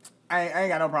 I ain't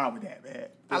got no problem with that, man.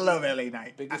 I love LA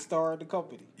Knight. Biggest star in the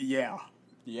company. Yeah.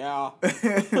 Yeah.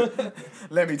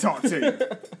 Let me talk to you.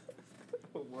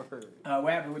 Word.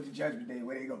 What happened with the Judgment Day?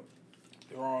 Where they go?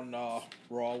 They're on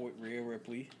Raw with Rhea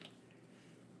Ripley.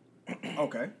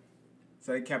 Okay.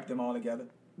 So they kept them all together?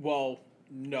 Well,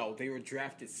 no. They were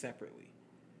drafted separately.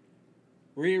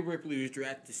 Rhea Ripley was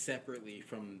drafted separately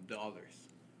from the others.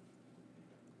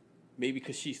 Maybe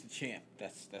because she's the champ.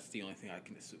 That's the only thing I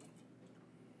can assume.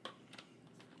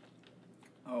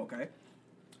 Okay.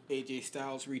 AJ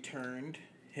Styles returned.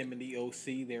 Him and the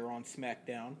OC, they're on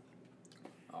SmackDown.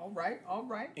 All right.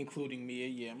 Including Mia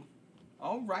Yim.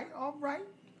 All right.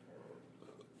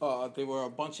 There were a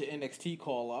bunch of NXT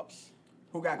call-ups.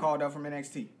 Who got called up from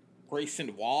NXT?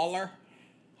 Grayson Waller.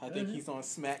 I think he's on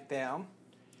SmackDown.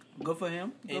 Good for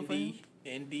him.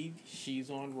 Indy, she's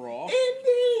on Raw.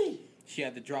 Indy! She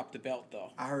had to drop the belt,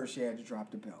 though. I heard she had to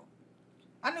drop the belt.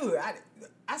 I knew it.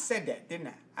 I said that, didn't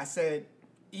I? I said,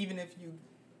 even if you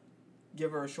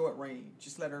give her a short reign,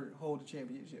 just let her hold the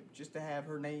championship, just to have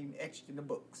her name etched in the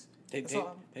books. They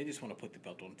just want to put the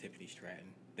belt on Tiffany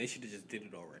Stratton. They should have just did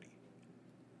it already.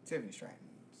 Tiffany Stratton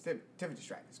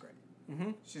is great.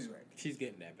 Mm-hmm. She's great. She's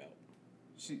getting that belt.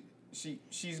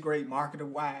 She's great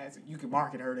marketing wise. You can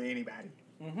market her to anybody.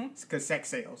 Mm-hmm. Because sex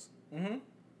sells. Mm-hmm.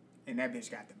 And that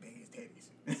bitch got the biggest titties.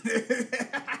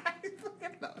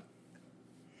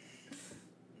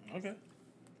 Okay.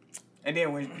 And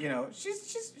then when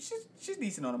she's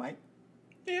decent on the mic.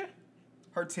 Yeah.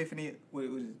 Her Tiffany, what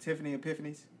was it, Tiffany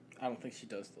Epiphanies? I don't think she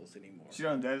does those anymore. She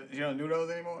don't do those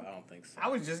anymore? I don't think so. I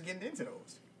was just getting into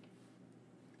those.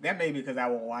 That may be because I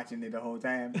wasn't watching it the whole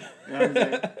time. You know what I'm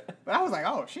saying? But I was like,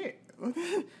 oh shit.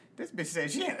 This bitch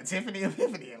said she had a Tiffany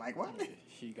Epiphany. Like what?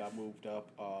 She got moved up.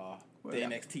 The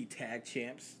NXT tag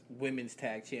champs, women's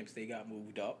tag champs, they got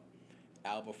moved up.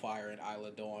 Alba Fire and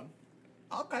Isla Dawn.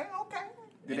 Okay.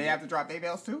 Did they have to drop their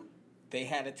belts too? They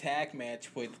had a tag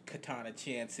match with Katana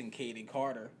Chance and Kaden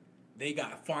Carter. They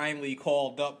got finally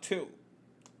called up too.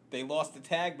 They lost the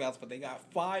tag belts, but they got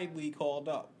finally called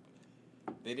up.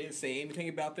 They didn't say anything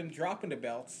about them dropping the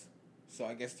belts, so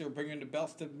I guess they're bringing the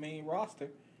belts to the main roster.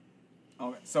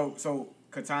 Okay, so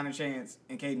Katana Chance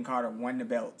and Kaden Carter won the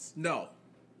belts. No.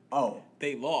 Oh.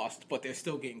 They lost, but they're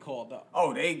still getting called up.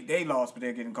 Oh, they lost, but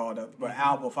they're getting called up. But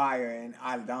Alba Fire and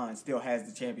Isla Dawn still has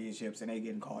the championships, and they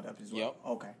getting called up as well. Yep.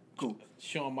 Okay, cool.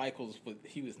 Shawn Michaels,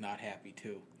 he was not happy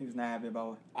too. He was not happy about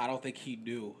what? I don't think he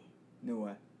knew. Knew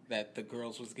what? That the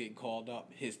girls was getting called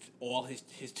up. His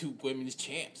two women's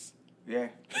champs. Yeah.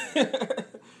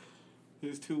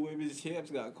 His two women's champs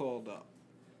got called up.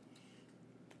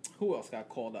 Who else got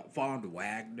called up? Von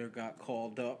Wagner got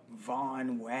called up.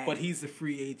 Von Wagner. But he's a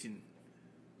free agent.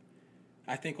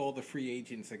 I think all the free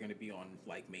agents are going to be on,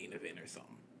 like, main event or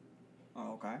something.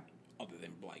 Oh, okay. Other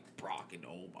than, like, Brock and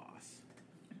Old Boss.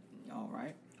 All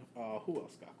right. Who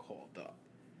else got called up?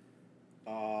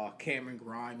 Cameron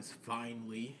Grimes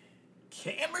finally.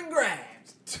 Cameron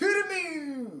Grimes to the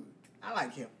moon. I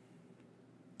like him.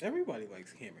 Everybody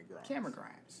likes Cameron Grimes. Cameron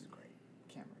Grimes is great.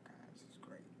 Cameron Grimes is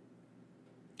great.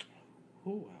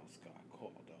 Who else got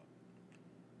called up?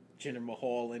 Jinder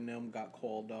Mahal and them got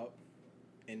called up.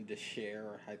 In the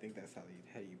share, I think that's how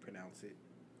you pronounce it.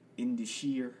 In the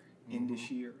sheer.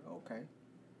 Okay.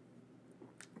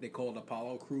 They called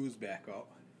Apollo Crews back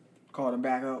up. Called him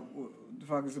back up. What the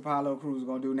fuck is Apollo Crews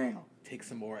gonna do now? Take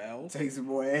some more L's. Take some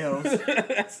more L's.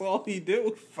 That's all he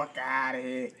do. Fuck out of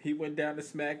here. He went down to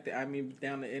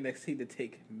down to NXT to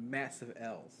take massive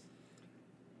L's.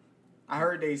 I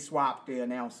heard they swapped the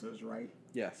announcers, right?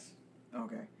 Yes.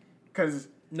 Okay. Cause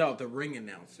no, the ring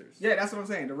announcers. Yeah, that's what I'm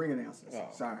saying. The ring announcers. Oh.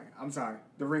 I'm sorry.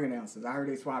 The ring announcers. I heard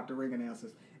they swapped the ring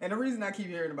announcers. And the reason I keep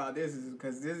hearing about this is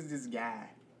because this is this guy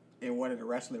in one of the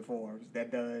wrestling forums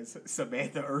that does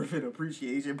Samantha Irvin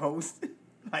appreciation posts.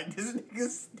 Like, this nigga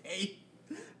stay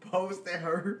posting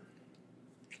her.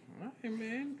 Hey,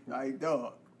 man. Like,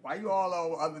 dog, why you all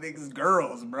on other niggas'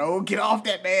 girls, bro? Get off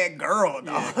that man girl, dog.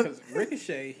 Yeah, because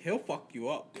Ricochet, he'll fuck you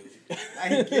up, dude.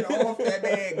 Like, get off that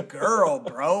man girl,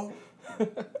 bro.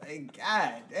 Like,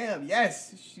 god damn,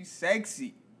 yes, she's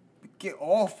sexy. But get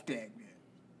off that, man.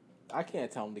 I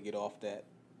can't tell him to get off that.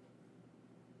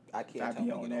 I can't tell him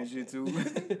to get off that shit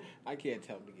too. I can't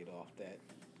tell him to get off that.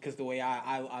 Because the way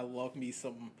I love me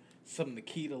some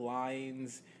Nikita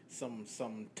Lyons, some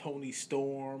Tony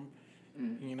Storm,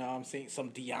 you know what I'm saying?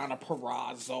 Some Deonna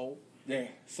Purrazzo. Yeah.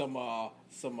 Some oh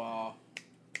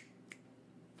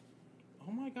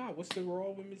my God, what's the Raw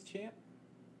Women's Champ?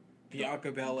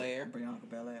 Bianca Belair.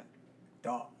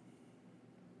 Dog.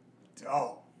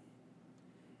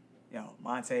 Yo,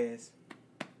 Montez,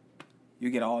 you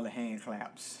get all the hand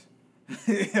claps.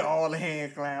 All the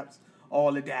hand claps.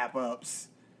 All the dap ups.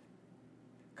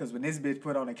 Because when this bitch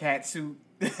put on a cat suit,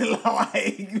 like,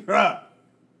 bruh.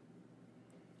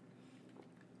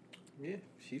 Yeah,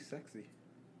 she's sexy.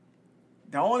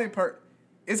 It's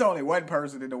only one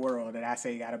person in the world that I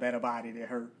say got a better body than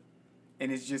her.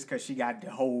 And it's just because she got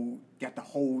the whole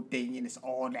thing and it's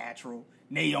all natural.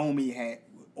 Naomi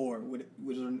what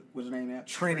was her name now?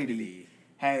 Trinity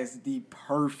has the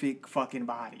perfect fucking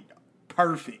body.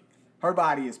 Perfect. Her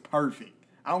body is perfect.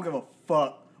 I don't give a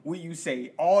fuck what you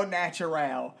say. All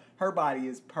natural. Her body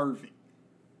is perfect.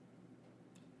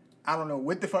 I don't know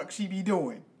what the fuck she be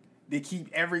doing to keep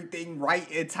everything right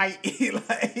and tight.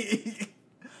 Like,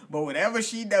 but whatever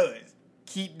she does,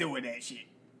 keep doing that shit.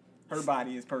 Her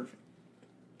body is perfect.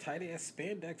 Tight ass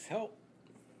spandex help.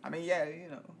 I mean, yeah,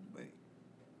 but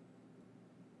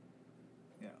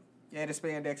yeah, the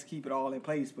spandex keep it all in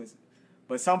place,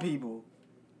 but some people,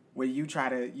 where you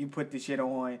put the shit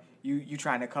on, you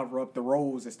trying to cover up the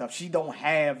rolls and stuff. She don't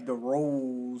have the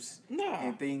rolls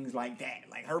and things like that.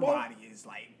 Like, her body is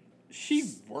like,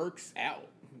 she works out.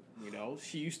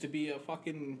 She used to be a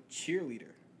fucking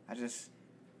cheerleader. It's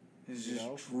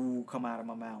just drool come out of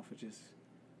my mouth. It just.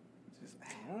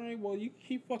 All right, well, you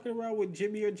keep fucking around with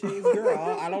Jimmy or Jay's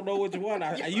girl. I don't know which one.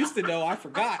 I used to know. I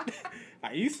forgot. I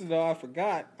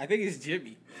think it's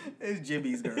Jimmy. It's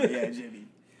Jimmy's girl. Yeah, Jimmy.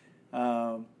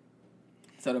 So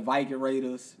the Viking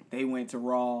Raiders, they went to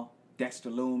Raw. Dexter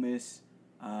Lumis.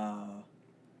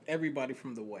 Everybody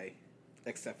from the way,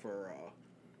 except for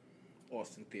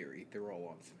Austin Theory. They're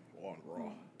all on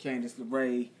Raw. Candice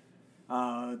LeRae.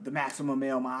 The Maximum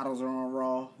Male Models are on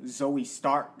Raw. Zoe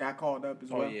Stark got called up as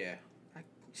well. Oh, yeah.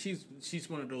 She's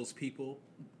one of those people,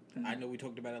 I know we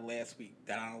talked about it last week,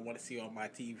 that I don't want to see on my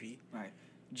TV. Right.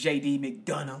 J.D.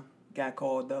 McDonough got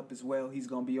called up as well. He's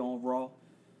going to be on Raw.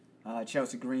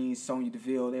 Chelsea Green, Sonya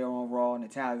Deville, they're on Raw.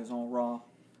 Natalia's on Raw.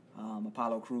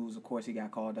 Apollo Crews, of course, he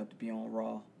got called up to be on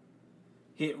Raw.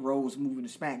 Hit Rose moving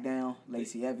to SmackDown.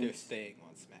 Lacey Evans. They're staying on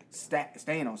SmackDown.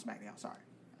 Staying on SmackDown, sorry.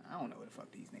 I don't know what the fuck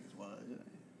these niggas was.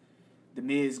 The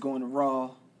Miz going to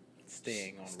Raw.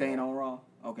 Staying on Raw.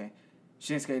 Okay.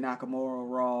 Shinsuke Nakamura,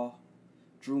 Raw.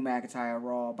 Drew McIntyre,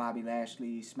 Raw. Bobby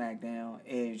Lashley, SmackDown.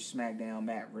 Edge, SmackDown.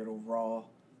 Matt Riddle, Raw.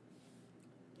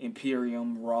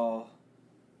 Imperium, Raw.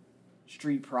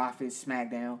 Street Profits,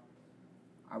 SmackDown.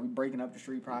 Are we breaking up the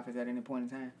Street Profits at any point in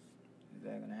time? Is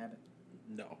that going to happen?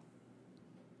 No.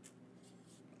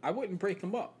 I wouldn't break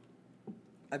them up.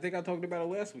 I think I talked about it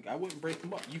last week. I wouldn't break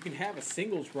them up. You can have a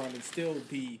singles run and still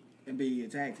be... And be a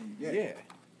tag team. Yeah.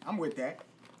 I'm with that.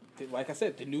 Like I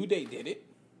said, the New Day did it.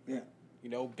 Yeah.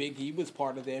 Big E was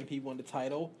part of them. He won the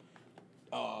title.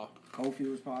 Kofi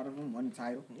was part of them, won the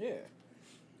title.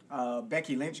 Yeah.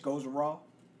 Becky Lynch goes to Raw.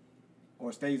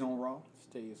 Or stays on Raw.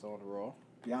 Stays on Raw.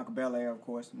 Bianca Belair, of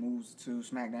course, moves to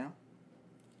SmackDown.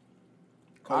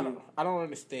 I don't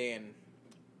understand.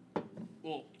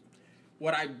 Well,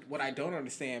 what I don't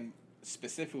understand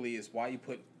specifically is why you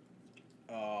put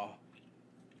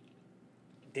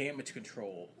Damage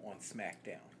Control on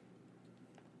SmackDown.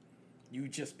 You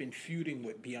just been feuding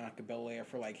with Bianca Belair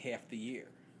for like half the year,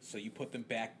 so you put them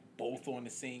back both on the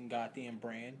same goddamn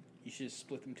brand. You should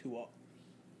split them two up.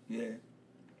 Yeah.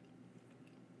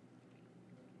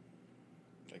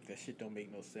 Like, that shit don't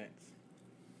make no sense.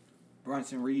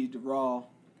 Bronson Reed, the Raw.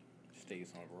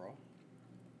 Stays on Raw.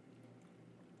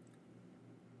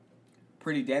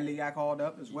 Pretty Deadly got called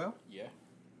up as well. Yeah.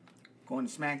 Going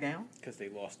to SmackDown. Because they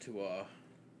lost to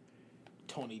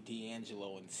Tony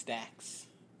D'Angelo and Stacks.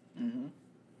 Mm-hmm.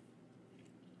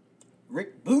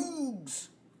 Rick Boogs.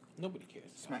 Nobody cares.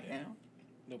 SmackDown.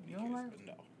 Nobody cares. But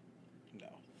no.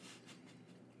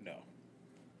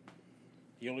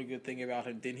 The only good thing about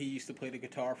him, didn't he used to play the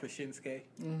guitar for Shinsuke?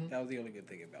 Mm-hmm. That was the only good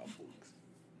thing about Boogs.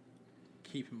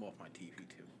 Keep him off my TV,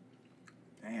 too.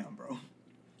 Damn, bro.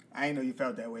 I didn't know you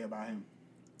felt that way about him.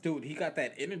 Dude, he got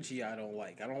that energy I don't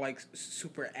like. I don't like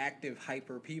super active,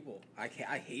 hyper people. I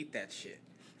hate that shit.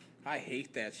 I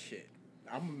hate that shit.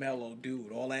 I'm a mellow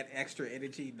dude. All that extra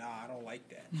energy, nah, I don't like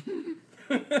that.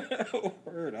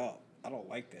 Word up. I don't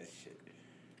like that shit.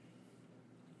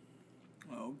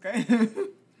 Okay.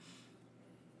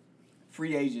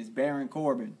 Free agents, Baron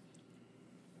Corbin,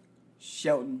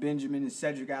 Shelton Benjamin and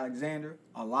Cedric Alexander,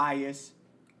 Elias,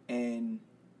 and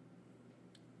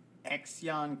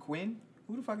Exion Quinn.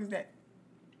 Who the fuck is that?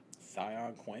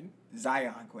 Zion Quinn?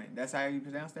 Zion Quinn. That's how you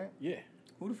pronounce that? Yeah.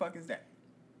 Who the fuck is that?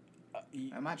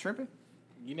 Am I tripping?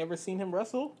 You never seen him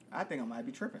wrestle? I think I might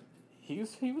be tripping. He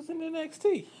was in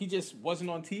NXT. He just wasn't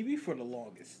on TV for the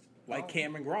longest. Like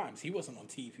Cameron Grimes. He wasn't on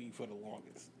TV for the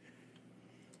longest.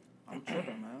 I'm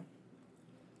tripping, man.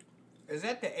 Is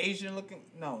that the Asian looking?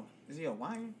 No. Is he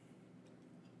Hawaiian?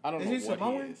 I don't know what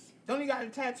Samoan? he is. Don't he got a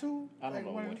tattoo? I don't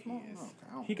know what he is.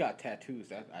 Oh, okay, he got tattoos.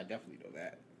 I definitely know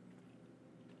that.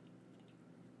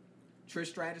 Trish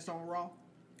Stratus on Raw.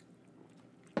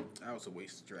 That was a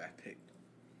wasted draft pick.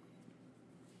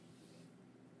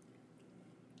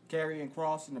 Karrion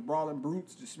Kross and the Brawling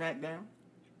Brutes to SmackDown.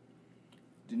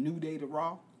 The New Day to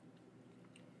Raw.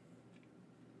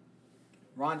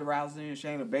 Ronda Rousey and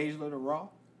Shayna Baszler to Raw.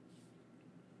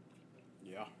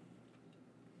 Yeah.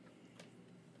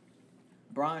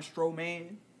 Braun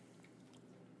Strowman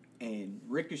and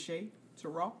Ricochet to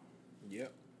Raw.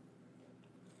 Yep.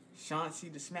 Chauncey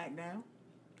to SmackDown.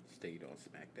 Stayed on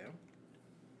SmackDown.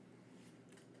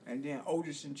 And then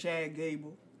Otis and Chad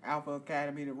Gable, Alpha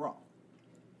Academy to Raw.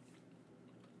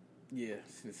 Yeah,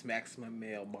 since Maximum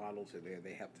Male models are there,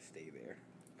 they have to stay there.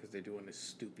 Because they're doing this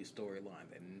stupid storyline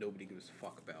that nobody gives a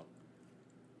fuck about.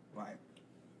 Right.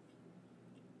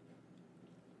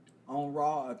 On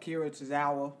Raw, Akira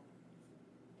Tozawa,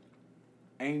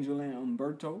 Angel and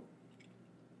Umberto.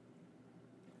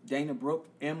 Dana Brooke,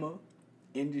 Emma,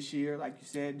 Indashir, like you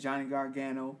said, Johnny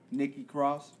Gargano, Nikki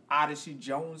Cross, Odyssey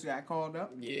Jones got called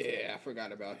up. Yeah, I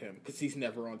forgot about him. Because he's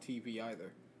never on TV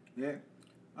either. Yeah.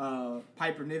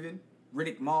 Piper Niven,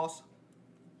 Riddick Moss,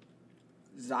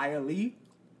 Xia Li,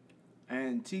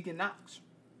 and Tegan Knox.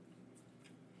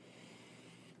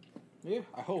 Yeah,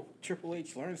 I hope Triple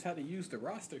H learns how to use the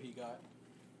roster he got.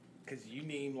 Because you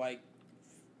name like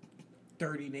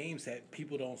 30 names that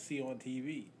people don't see on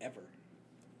TV ever.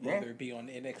 Yeah. Whether it be on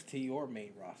NXT or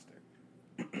main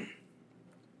roster.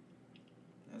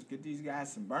 Let's get these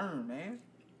guys some burn, man.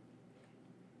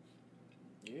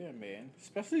 Yeah, man.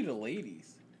 Especially the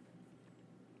ladies.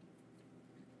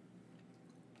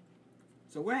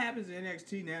 So what happens in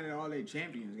NXT now that all their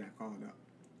champions got called up?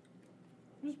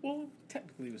 Well,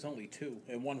 technically it was only two,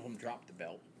 and one of them dropped the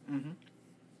belt. Mm-hmm.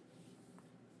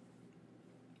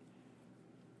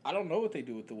 I don't know what they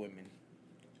do with the women.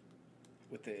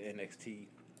 With the NXT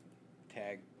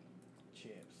tag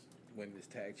champs. Women's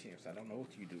tag champs. I don't know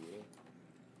what you do with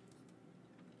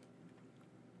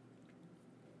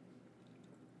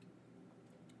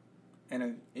them.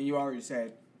 And you already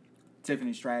said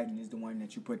Tiffany Stratton is the one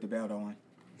that you put the belt on.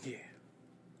 Yeah.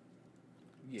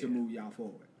 To move y'all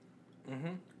forward.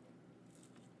 Mm-hmm.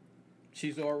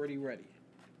 She's already ready.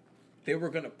 They were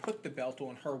going to put the belt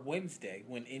on her Wednesday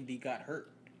when Indy got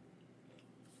hurt.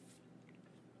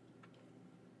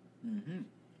 Mm-hmm.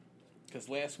 Because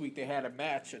last week they had a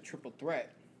match, a triple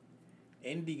threat.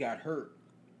 Indy got hurt.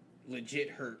 Legit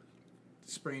hurt.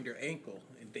 Sprained her ankle.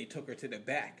 And they took her to the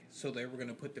back. So they were going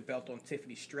to put the belt on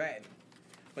Tiffany Stratton.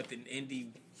 But then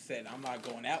Indy said, I'm not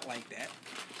going out like that.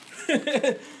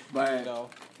 But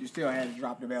you still had to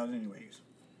drop the belt anyways.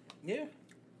 Yeah.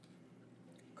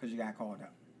 Because you got called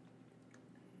up.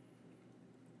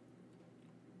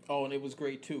 Oh, and it was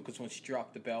great, too, because when she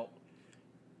dropped the belt,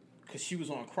 because she was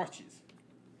on crutches.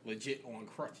 Legit on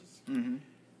crutches. Mm-hmm.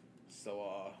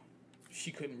 So,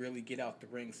 she couldn't really get out the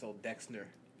ring, so Dexter,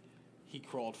 he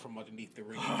crawled from underneath the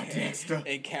ring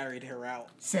and carried her out.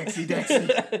 Sexy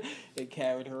Dexy. And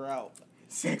carried her out.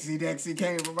 Sexy Dexy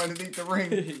came from underneath the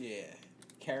ring. Yeah.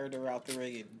 Carried her out the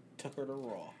ring and took her to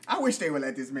Raw. I wish they would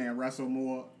let this man wrestle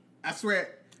more. I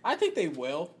swear. I think they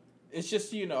will. It's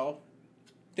just,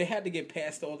 they had to get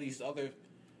past all these other...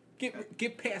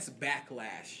 Get past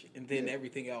Backlash and then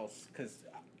everything else. Because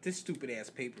this stupid-ass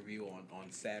pay-per-view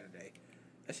on Saturday,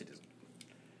 that shit is...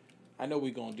 I know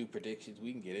we're going to do predictions.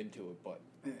 We can get into it, but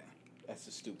that's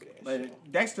a stupid-ass show.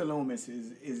 Dexter Lumis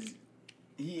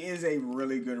is a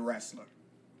really good wrestler.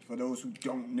 For those who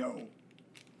don't know,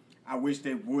 I wish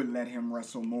they would let him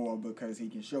wrestle more because he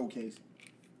can showcase.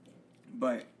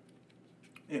 But,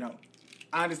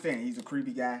 I understand he's a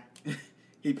creepy guy.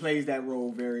 He plays that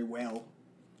role very well.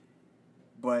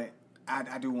 But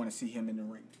I do want to see him in the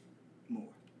ring more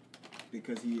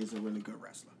because he is a really good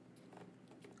wrestler.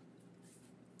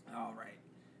 All right.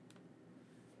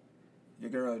 Your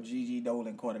girl Gigi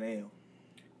Dolan caught an L.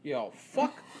 Yo,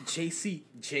 fuck JC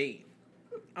Jane.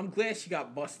 I'm glad she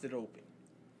got busted open.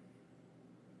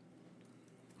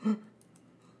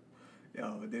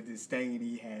 Yo, the disdain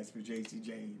he has for JC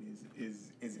Jane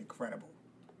is incredible.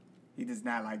 He does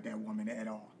not like that woman at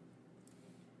all.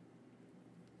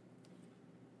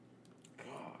 Gosh.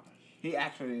 He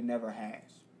actually never has.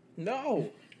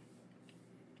 No.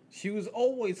 She was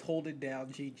always holding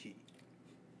down Gigi.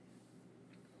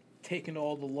 Taking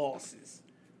all the losses.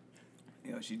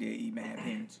 She did eat mad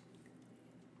pins.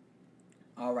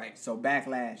 All right, so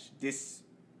Backlash.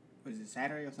 Was it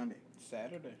Saturday or Sunday?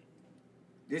 Saturday.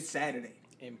 This Saturday.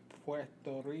 In Puerto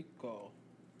Rico.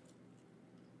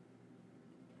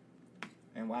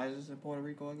 And why is this in Puerto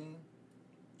Rico again?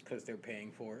 Because they're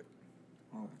paying for it.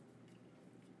 Okay.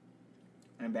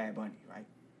 And Bad Bunny, right?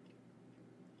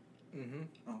 Mm-hmm.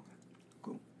 Okay,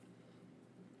 cool.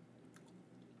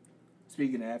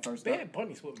 Speaking of that, first Bad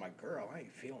Bunny's with my girl. I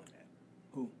ain't feeling that.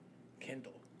 Who?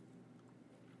 Kendall.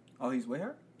 Oh, he's with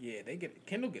her? Yeah,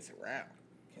 Kendall gets around.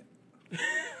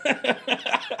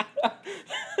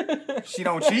 She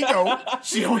don't cheat though.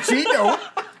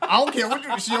 I don't care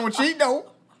what she don't cheat though.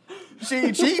 She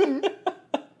ain't cheating.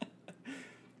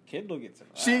 Kendall gets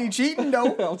around. She ain't cheating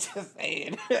though.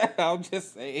 I'm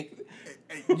just saying.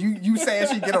 You saying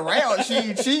she get around? She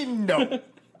ain't cheating though.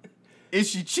 Is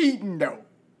she cheating though?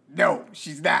 No,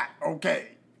 she's not.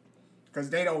 Okay, because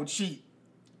they don't cheat.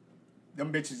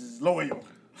 Them bitches is loyal.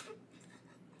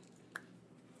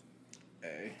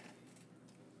 Hey.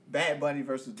 Bad Bunny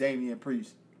versus Damian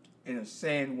Priest in a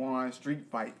San Juan street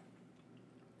fight.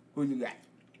 Who you got?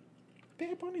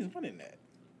 Bad Bunny's winning that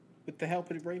with the help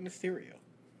of Rey Mysterio.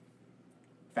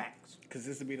 Facts. Because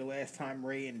this will be the last time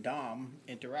Ray and Dom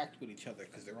interact with each other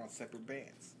because they're on separate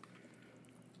bands.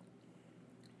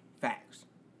 Facts.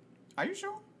 Are you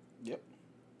sure? Yep.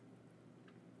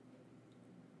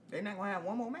 They not gonna have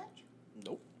one more match?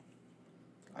 Nope.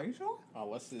 Are you sure?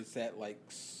 Unless it's at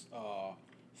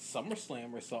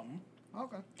SummerSlam or something.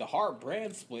 Okay. The hard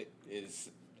brand split is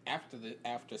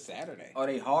after Saturday. Are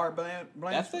they hard brand?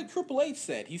 That's what Triple H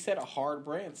said. He said a hard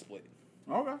brand split.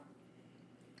 Okay.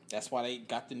 That's why they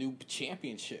got the new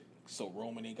championship. So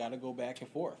Roman ain't got to go back and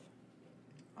forth.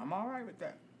 I'm all right with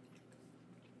that.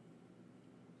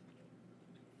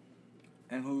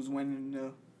 And who's winning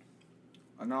the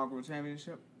inaugural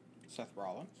championship? Seth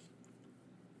Rollins.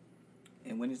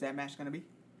 And when is that match going to be?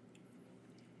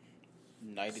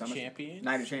 Night of Champions.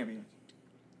 Night of Champions.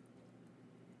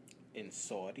 In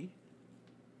Saudi.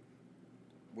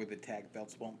 Where the tag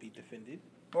belts won't be defended.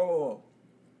 Whoa.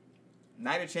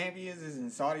 Night of Champions is in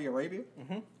Saudi Arabia?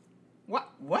 Mm-hmm. What?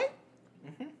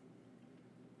 Mm-hmm.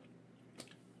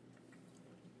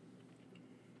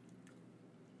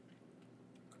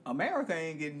 America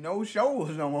ain't getting no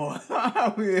shows no more.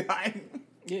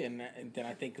 Yeah, and then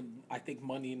I think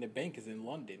Money in the Bank is in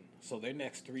London. So their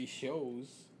next three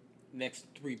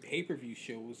pay-per-view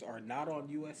shows are not on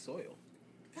U.S. soil.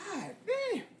 God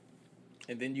damn.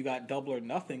 And then you got Double or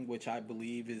Nothing, which I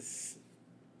believe is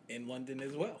in London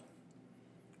as well.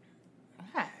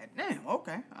 God damn.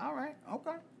 Okay. All right.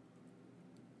 Okay.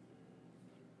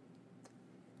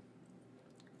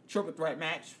 Triple threat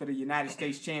match for the United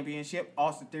States Championship.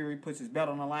 Austin Theory puts his belt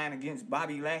on the line against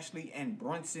Bobby Lashley and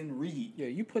Bronson Reed. Yeah,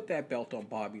 you put that belt on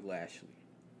Bobby Lashley.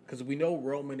 Because we know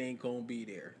Roman ain't going to be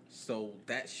there. So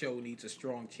that show needs a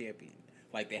strong champion.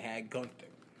 Like they had Gunther.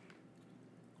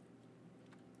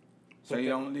 So you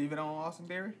don't leave it on Austin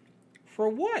Theory? For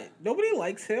what? Nobody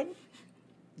likes him.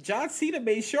 John Cena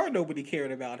made sure nobody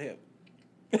cared about him.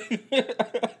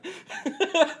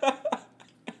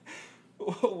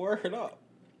 Word up.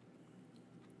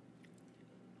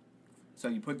 So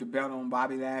you put the belt on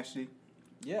Bobby Lashley?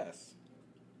 Yes.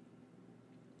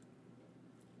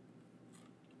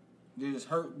 Did his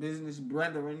Hurt Business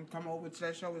brethren come over to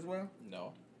that show as well?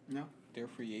 No. No? They're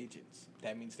free agents.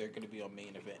 That means they're going to be on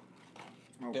main event.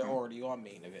 Okay. They're already on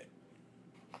main event.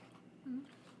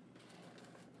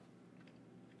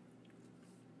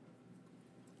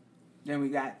 Then we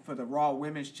got for the Raw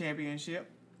Women's Championship,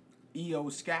 Io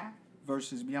Sky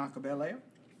versus Bianca Belair.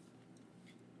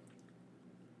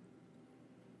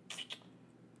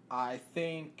 I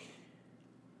think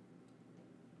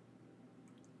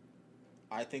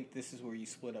this is where you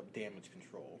split up Damage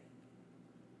Control.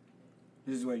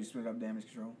 This is where you split up Damage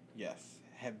Control? Yes.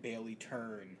 Have Bayley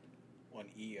turn on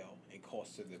Io and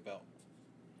cost her the belt.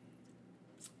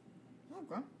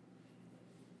 Okay.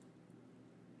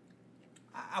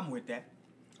 I'm with that.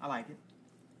 I like it.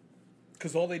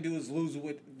 Because all they do is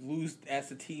lose as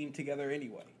a team together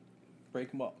anyway.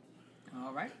 Break them up.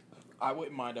 All right. I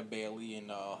wouldn't mind a Bayley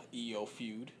and Io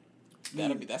feud.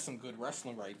 That's some good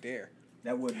wrestling right there.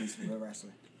 That would be some good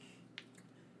wrestling.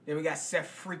 Then we got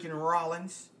Seth freaking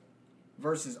Rollins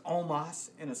versus Omos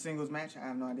in a singles match. I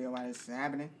have no idea why this is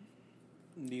happening.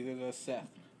 Neither does Seth.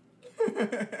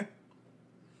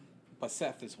 But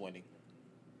Seth is winning.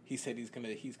 He said he's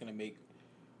gonna make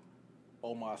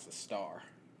Omos a star.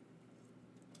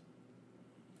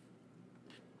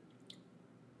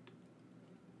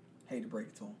 Hate to break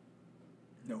it to him.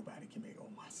 Nobody can make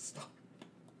Omos a star.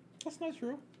 That's not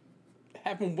true.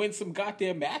 Have him win some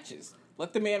goddamn matches.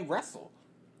 Let the man wrestle.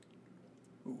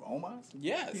 Who, Omos?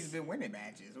 Yes. He's been winning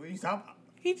matches. What are you talking about?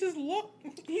 He just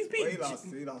he's being... Well,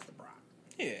 he lost to Brock.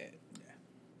 Yeah.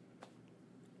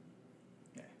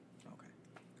 Yeah. Okay.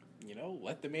 You know,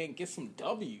 let the man get some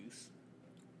W's.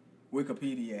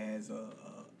 Wikipedia has a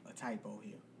typo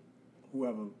here.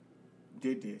 Whoever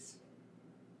did this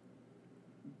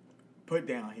put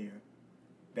down here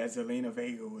that Zelina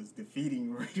Vega was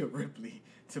defeating Rhea Ripley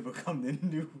to become the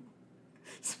new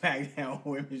SmackDown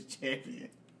Women's Champion.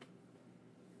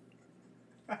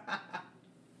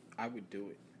 I would do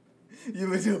it. You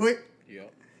would do it?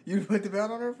 Yep. You would put the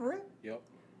belt on her for real? Yep.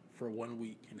 For 1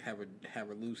 week and have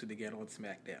her lose it again on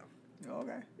SmackDown.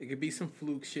 Okay. It could be some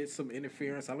fluke shit, some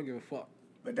interference. I don't give a fuck.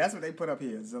 But that's what they put up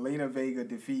here. Zelina Vega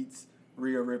defeats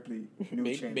Rhea Ripley, new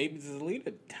champion. Maybe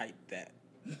Zelina typed that.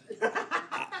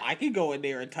 I could go in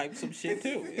there and type some shit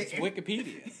too. It's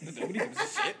Wikipedia. Nobody gives a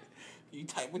shit. You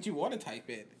type what you want to type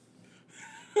in.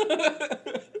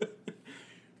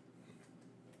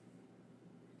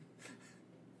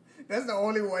 That's the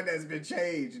only one that's been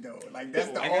changed, though. Like, that's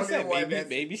the like only I said, one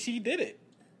maybe she did it.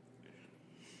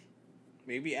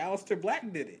 Maybe Aleister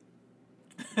Black did it.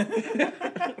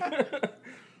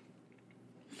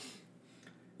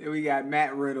 Then we got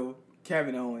Matt Riddle,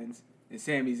 Kevin Owens, and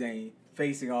Sami Zayn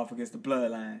facing off against the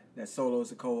Bloodline. That's Solo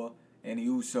Sikoa and the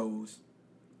Usos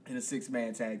in a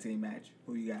 6-man tag team match.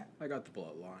 Who you got? I got the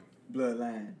Bloodline.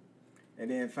 Bloodline. And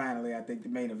then finally, I think the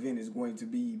main event is going to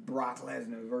be Brock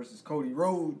Lesnar versus Cody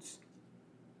Rhodes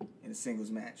in a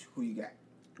singles match. Who you got?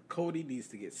 Cody needs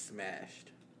to get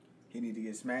smashed. He need to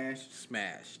get smashed?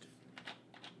 Smashed.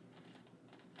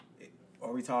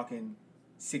 Are we talking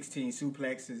 16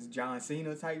 suplexes, John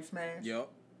Cena type smash? Yep.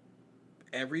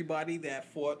 Everybody that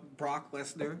fought Brock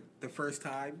Lesnar the first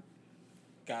time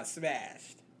got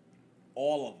smashed.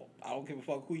 All of them. I don't give a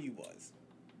fuck who you was.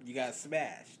 You got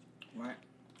smashed. Right.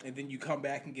 And then you come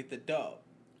back and get the dub.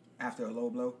 After a low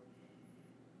blow?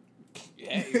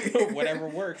 Yeah, whatever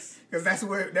works. Because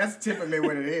that's typically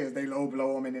what it is. They low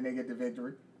blow them and then they get the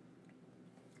victory.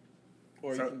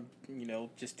 Or you can,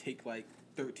 just take like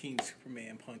 13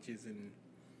 Superman punches and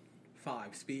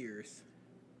 5 spears.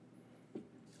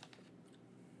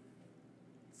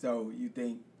 So you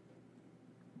think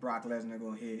Brock Lesnar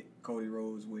gonna hit Cody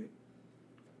Rhodes with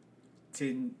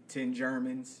 10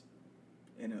 Germans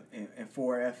and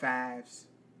 4 F5s?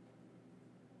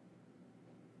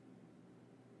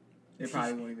 They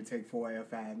probably won't even take 4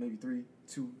 F5s, maybe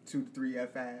 2 to 3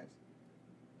 F5s.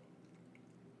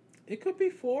 It could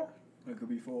be 4. It could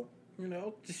be 4.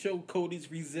 To show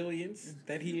Cody's resilience,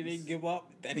 that he didn't give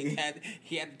up, that he had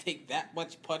to take that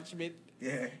much punishment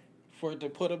for it to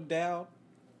put him down.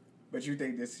 But you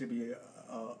think this should be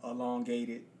a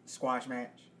elongated squash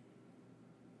match?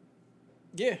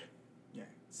 Yeah. Yeah,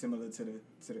 similar to the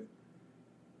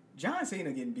John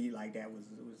Cena getting beat like that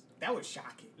was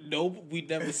shocking. No, we'd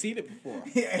never seen it before.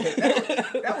 Yeah,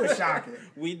 that was shocking.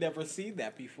 We'd never seen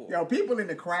that before. Yo, people in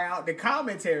the crowd, the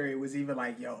commentary was even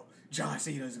like, yo, John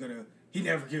Cena's gonna he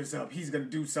never gives up. He's gonna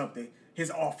do something.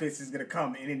 His offense is gonna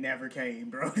come, and it never came,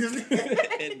 bro.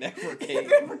 It never came. It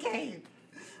never came.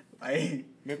 Like,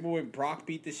 remember when Brock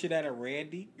beat the shit out of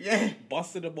Randy? Yeah.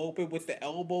 Busted him open with the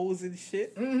elbows and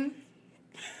shit? Mm-hmm.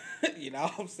 You know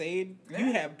what I'm saying? Yeah.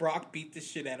 You have Brock beat the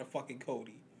shit out of fucking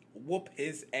Cody. Whoop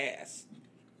his ass.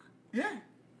 Yeah.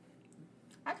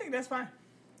 I think that's fine.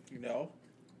 You know,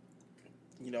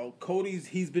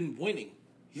 he's been winning.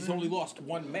 He's only lost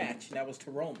one match, and that was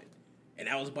to Roman. And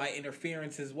that was by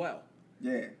interference as well.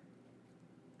 Yeah.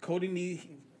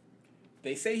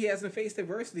 They say he hasn't faced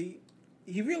adversity.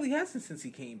 He really hasn't since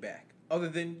he came back. Other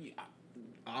than,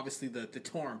 obviously, the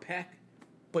torn pec.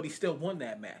 But he still won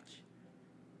that match.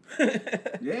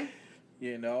 Yeah.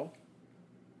 You know?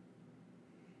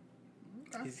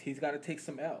 Okay. He's got to take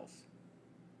some L's.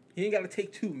 He ain't got to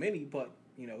take too many, but,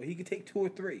 you know, he can take 2 or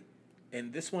 3.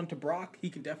 And this one to Brock, he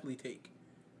can definitely take.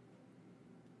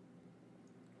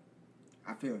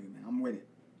 I feel you, man. I'm with it.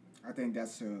 I think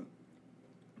that's a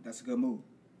good move.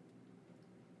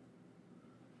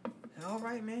 All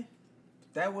right, man.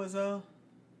 That was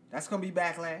that's gonna be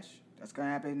Backlash. That's gonna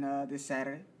happen this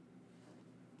Saturday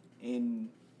in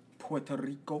Puerto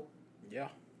Rico. Yeah.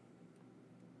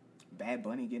 Bad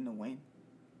Bunny getting a win.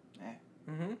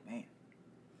 Man.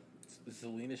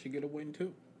 Zelina should get a win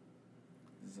too.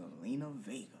 Zelina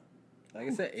Vega. Like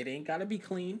I said, it ain't gotta be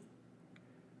clean.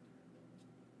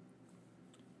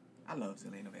 I love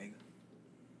Zelina Vega.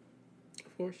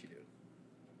 Of course you do.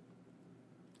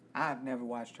 I've never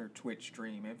watched her Twitch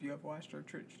stream. Have you ever watched her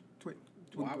Twitch?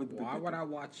 Why would I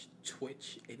watch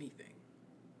Twitch anything?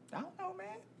 I don't know,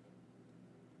 man.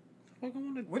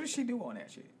 What does she do on that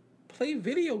shit? Play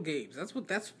video games. That's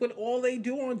what all they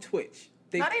do on Twitch.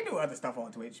 They do other stuff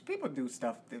on Twitch. People do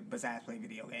stuff besides play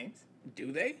video games.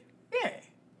 Do they? Yeah.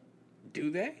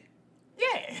 Do they?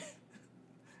 Yeah.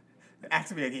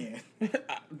 Ask me again.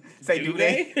 Say, do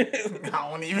they? I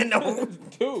don't even know.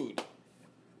 Dude.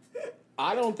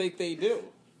 I don't think they do.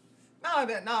 No,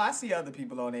 I see other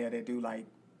people on there that do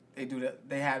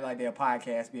they have like their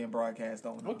podcast being broadcast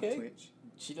on Twitch.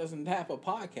 She doesn't have a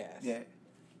podcast. Yeah.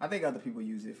 I think other people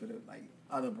use it for the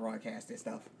other broadcasting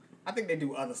stuff. I think they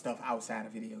do other stuff outside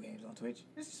of video games on Twitch.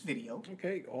 It's just video.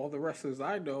 Okay, all the wrestlers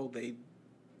I know, they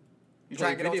You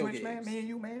try to get on Twitch, games. Man? Me and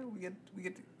you, man. We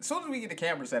get as soon as we get the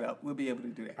camera set up, we'll be able to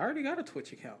do that. I already got a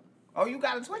Twitch account. Oh, you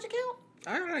got a Twitch account?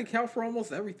 I got an account for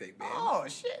almost everything, man. Oh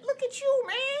shit! Look at you,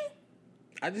 man.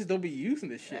 I just don't be using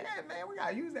this shit. Yeah, man, we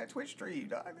gotta use that Twitch stream,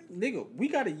 dog. Nigga, we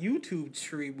got a YouTube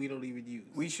stream we don't even use.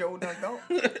 We sure don't.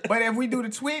 But if we do the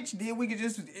Twitch, then we can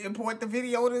just import the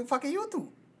video to fucking YouTube.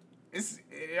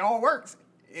 It all works.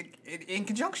 It in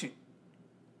conjunction.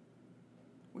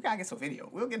 We gotta get some video.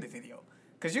 We'll get the video.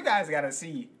 Cause you guys gotta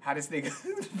see how this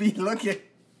nigga be looking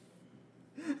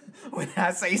when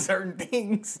I say certain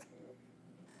things.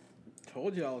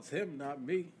 Told y'all it's him, not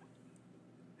me.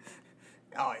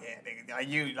 Oh yeah,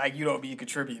 nigga. Like you don't be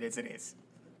contributing to this.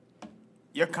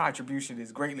 Your contribution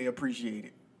is greatly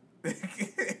appreciated.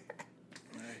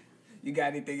 You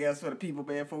got anything else for the people,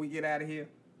 man, before we get out of here?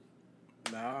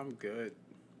 Nah, I'm good.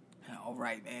 All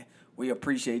right, man. We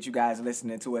appreciate you guys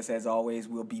listening to us as always.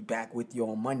 We'll be back with you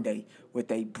on Monday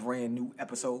with a brand new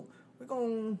episode.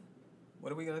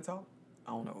 What are we gonna talk?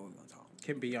 I don't know what we're gonna talk.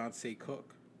 Can Beyonce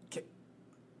cook?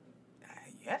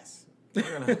 Yes.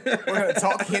 We're gonna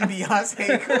talk Can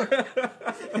Beyonce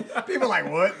cook. People are like,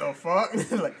 what the fuck?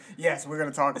 Like, yes, we're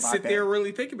gonna talk about that. Sit there and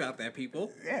really think about that,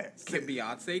 people. Yeah. Can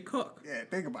Beyonce cook? Yeah,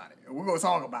 think about it. We're gonna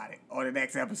talk about it on the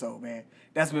next episode, man.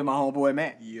 That's been my homeboy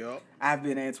Matt. Yup. I've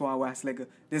been Antoine Weisslicker.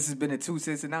 This has been the 2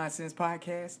 Cents and Nonsense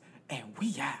podcast, and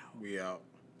we out. We out.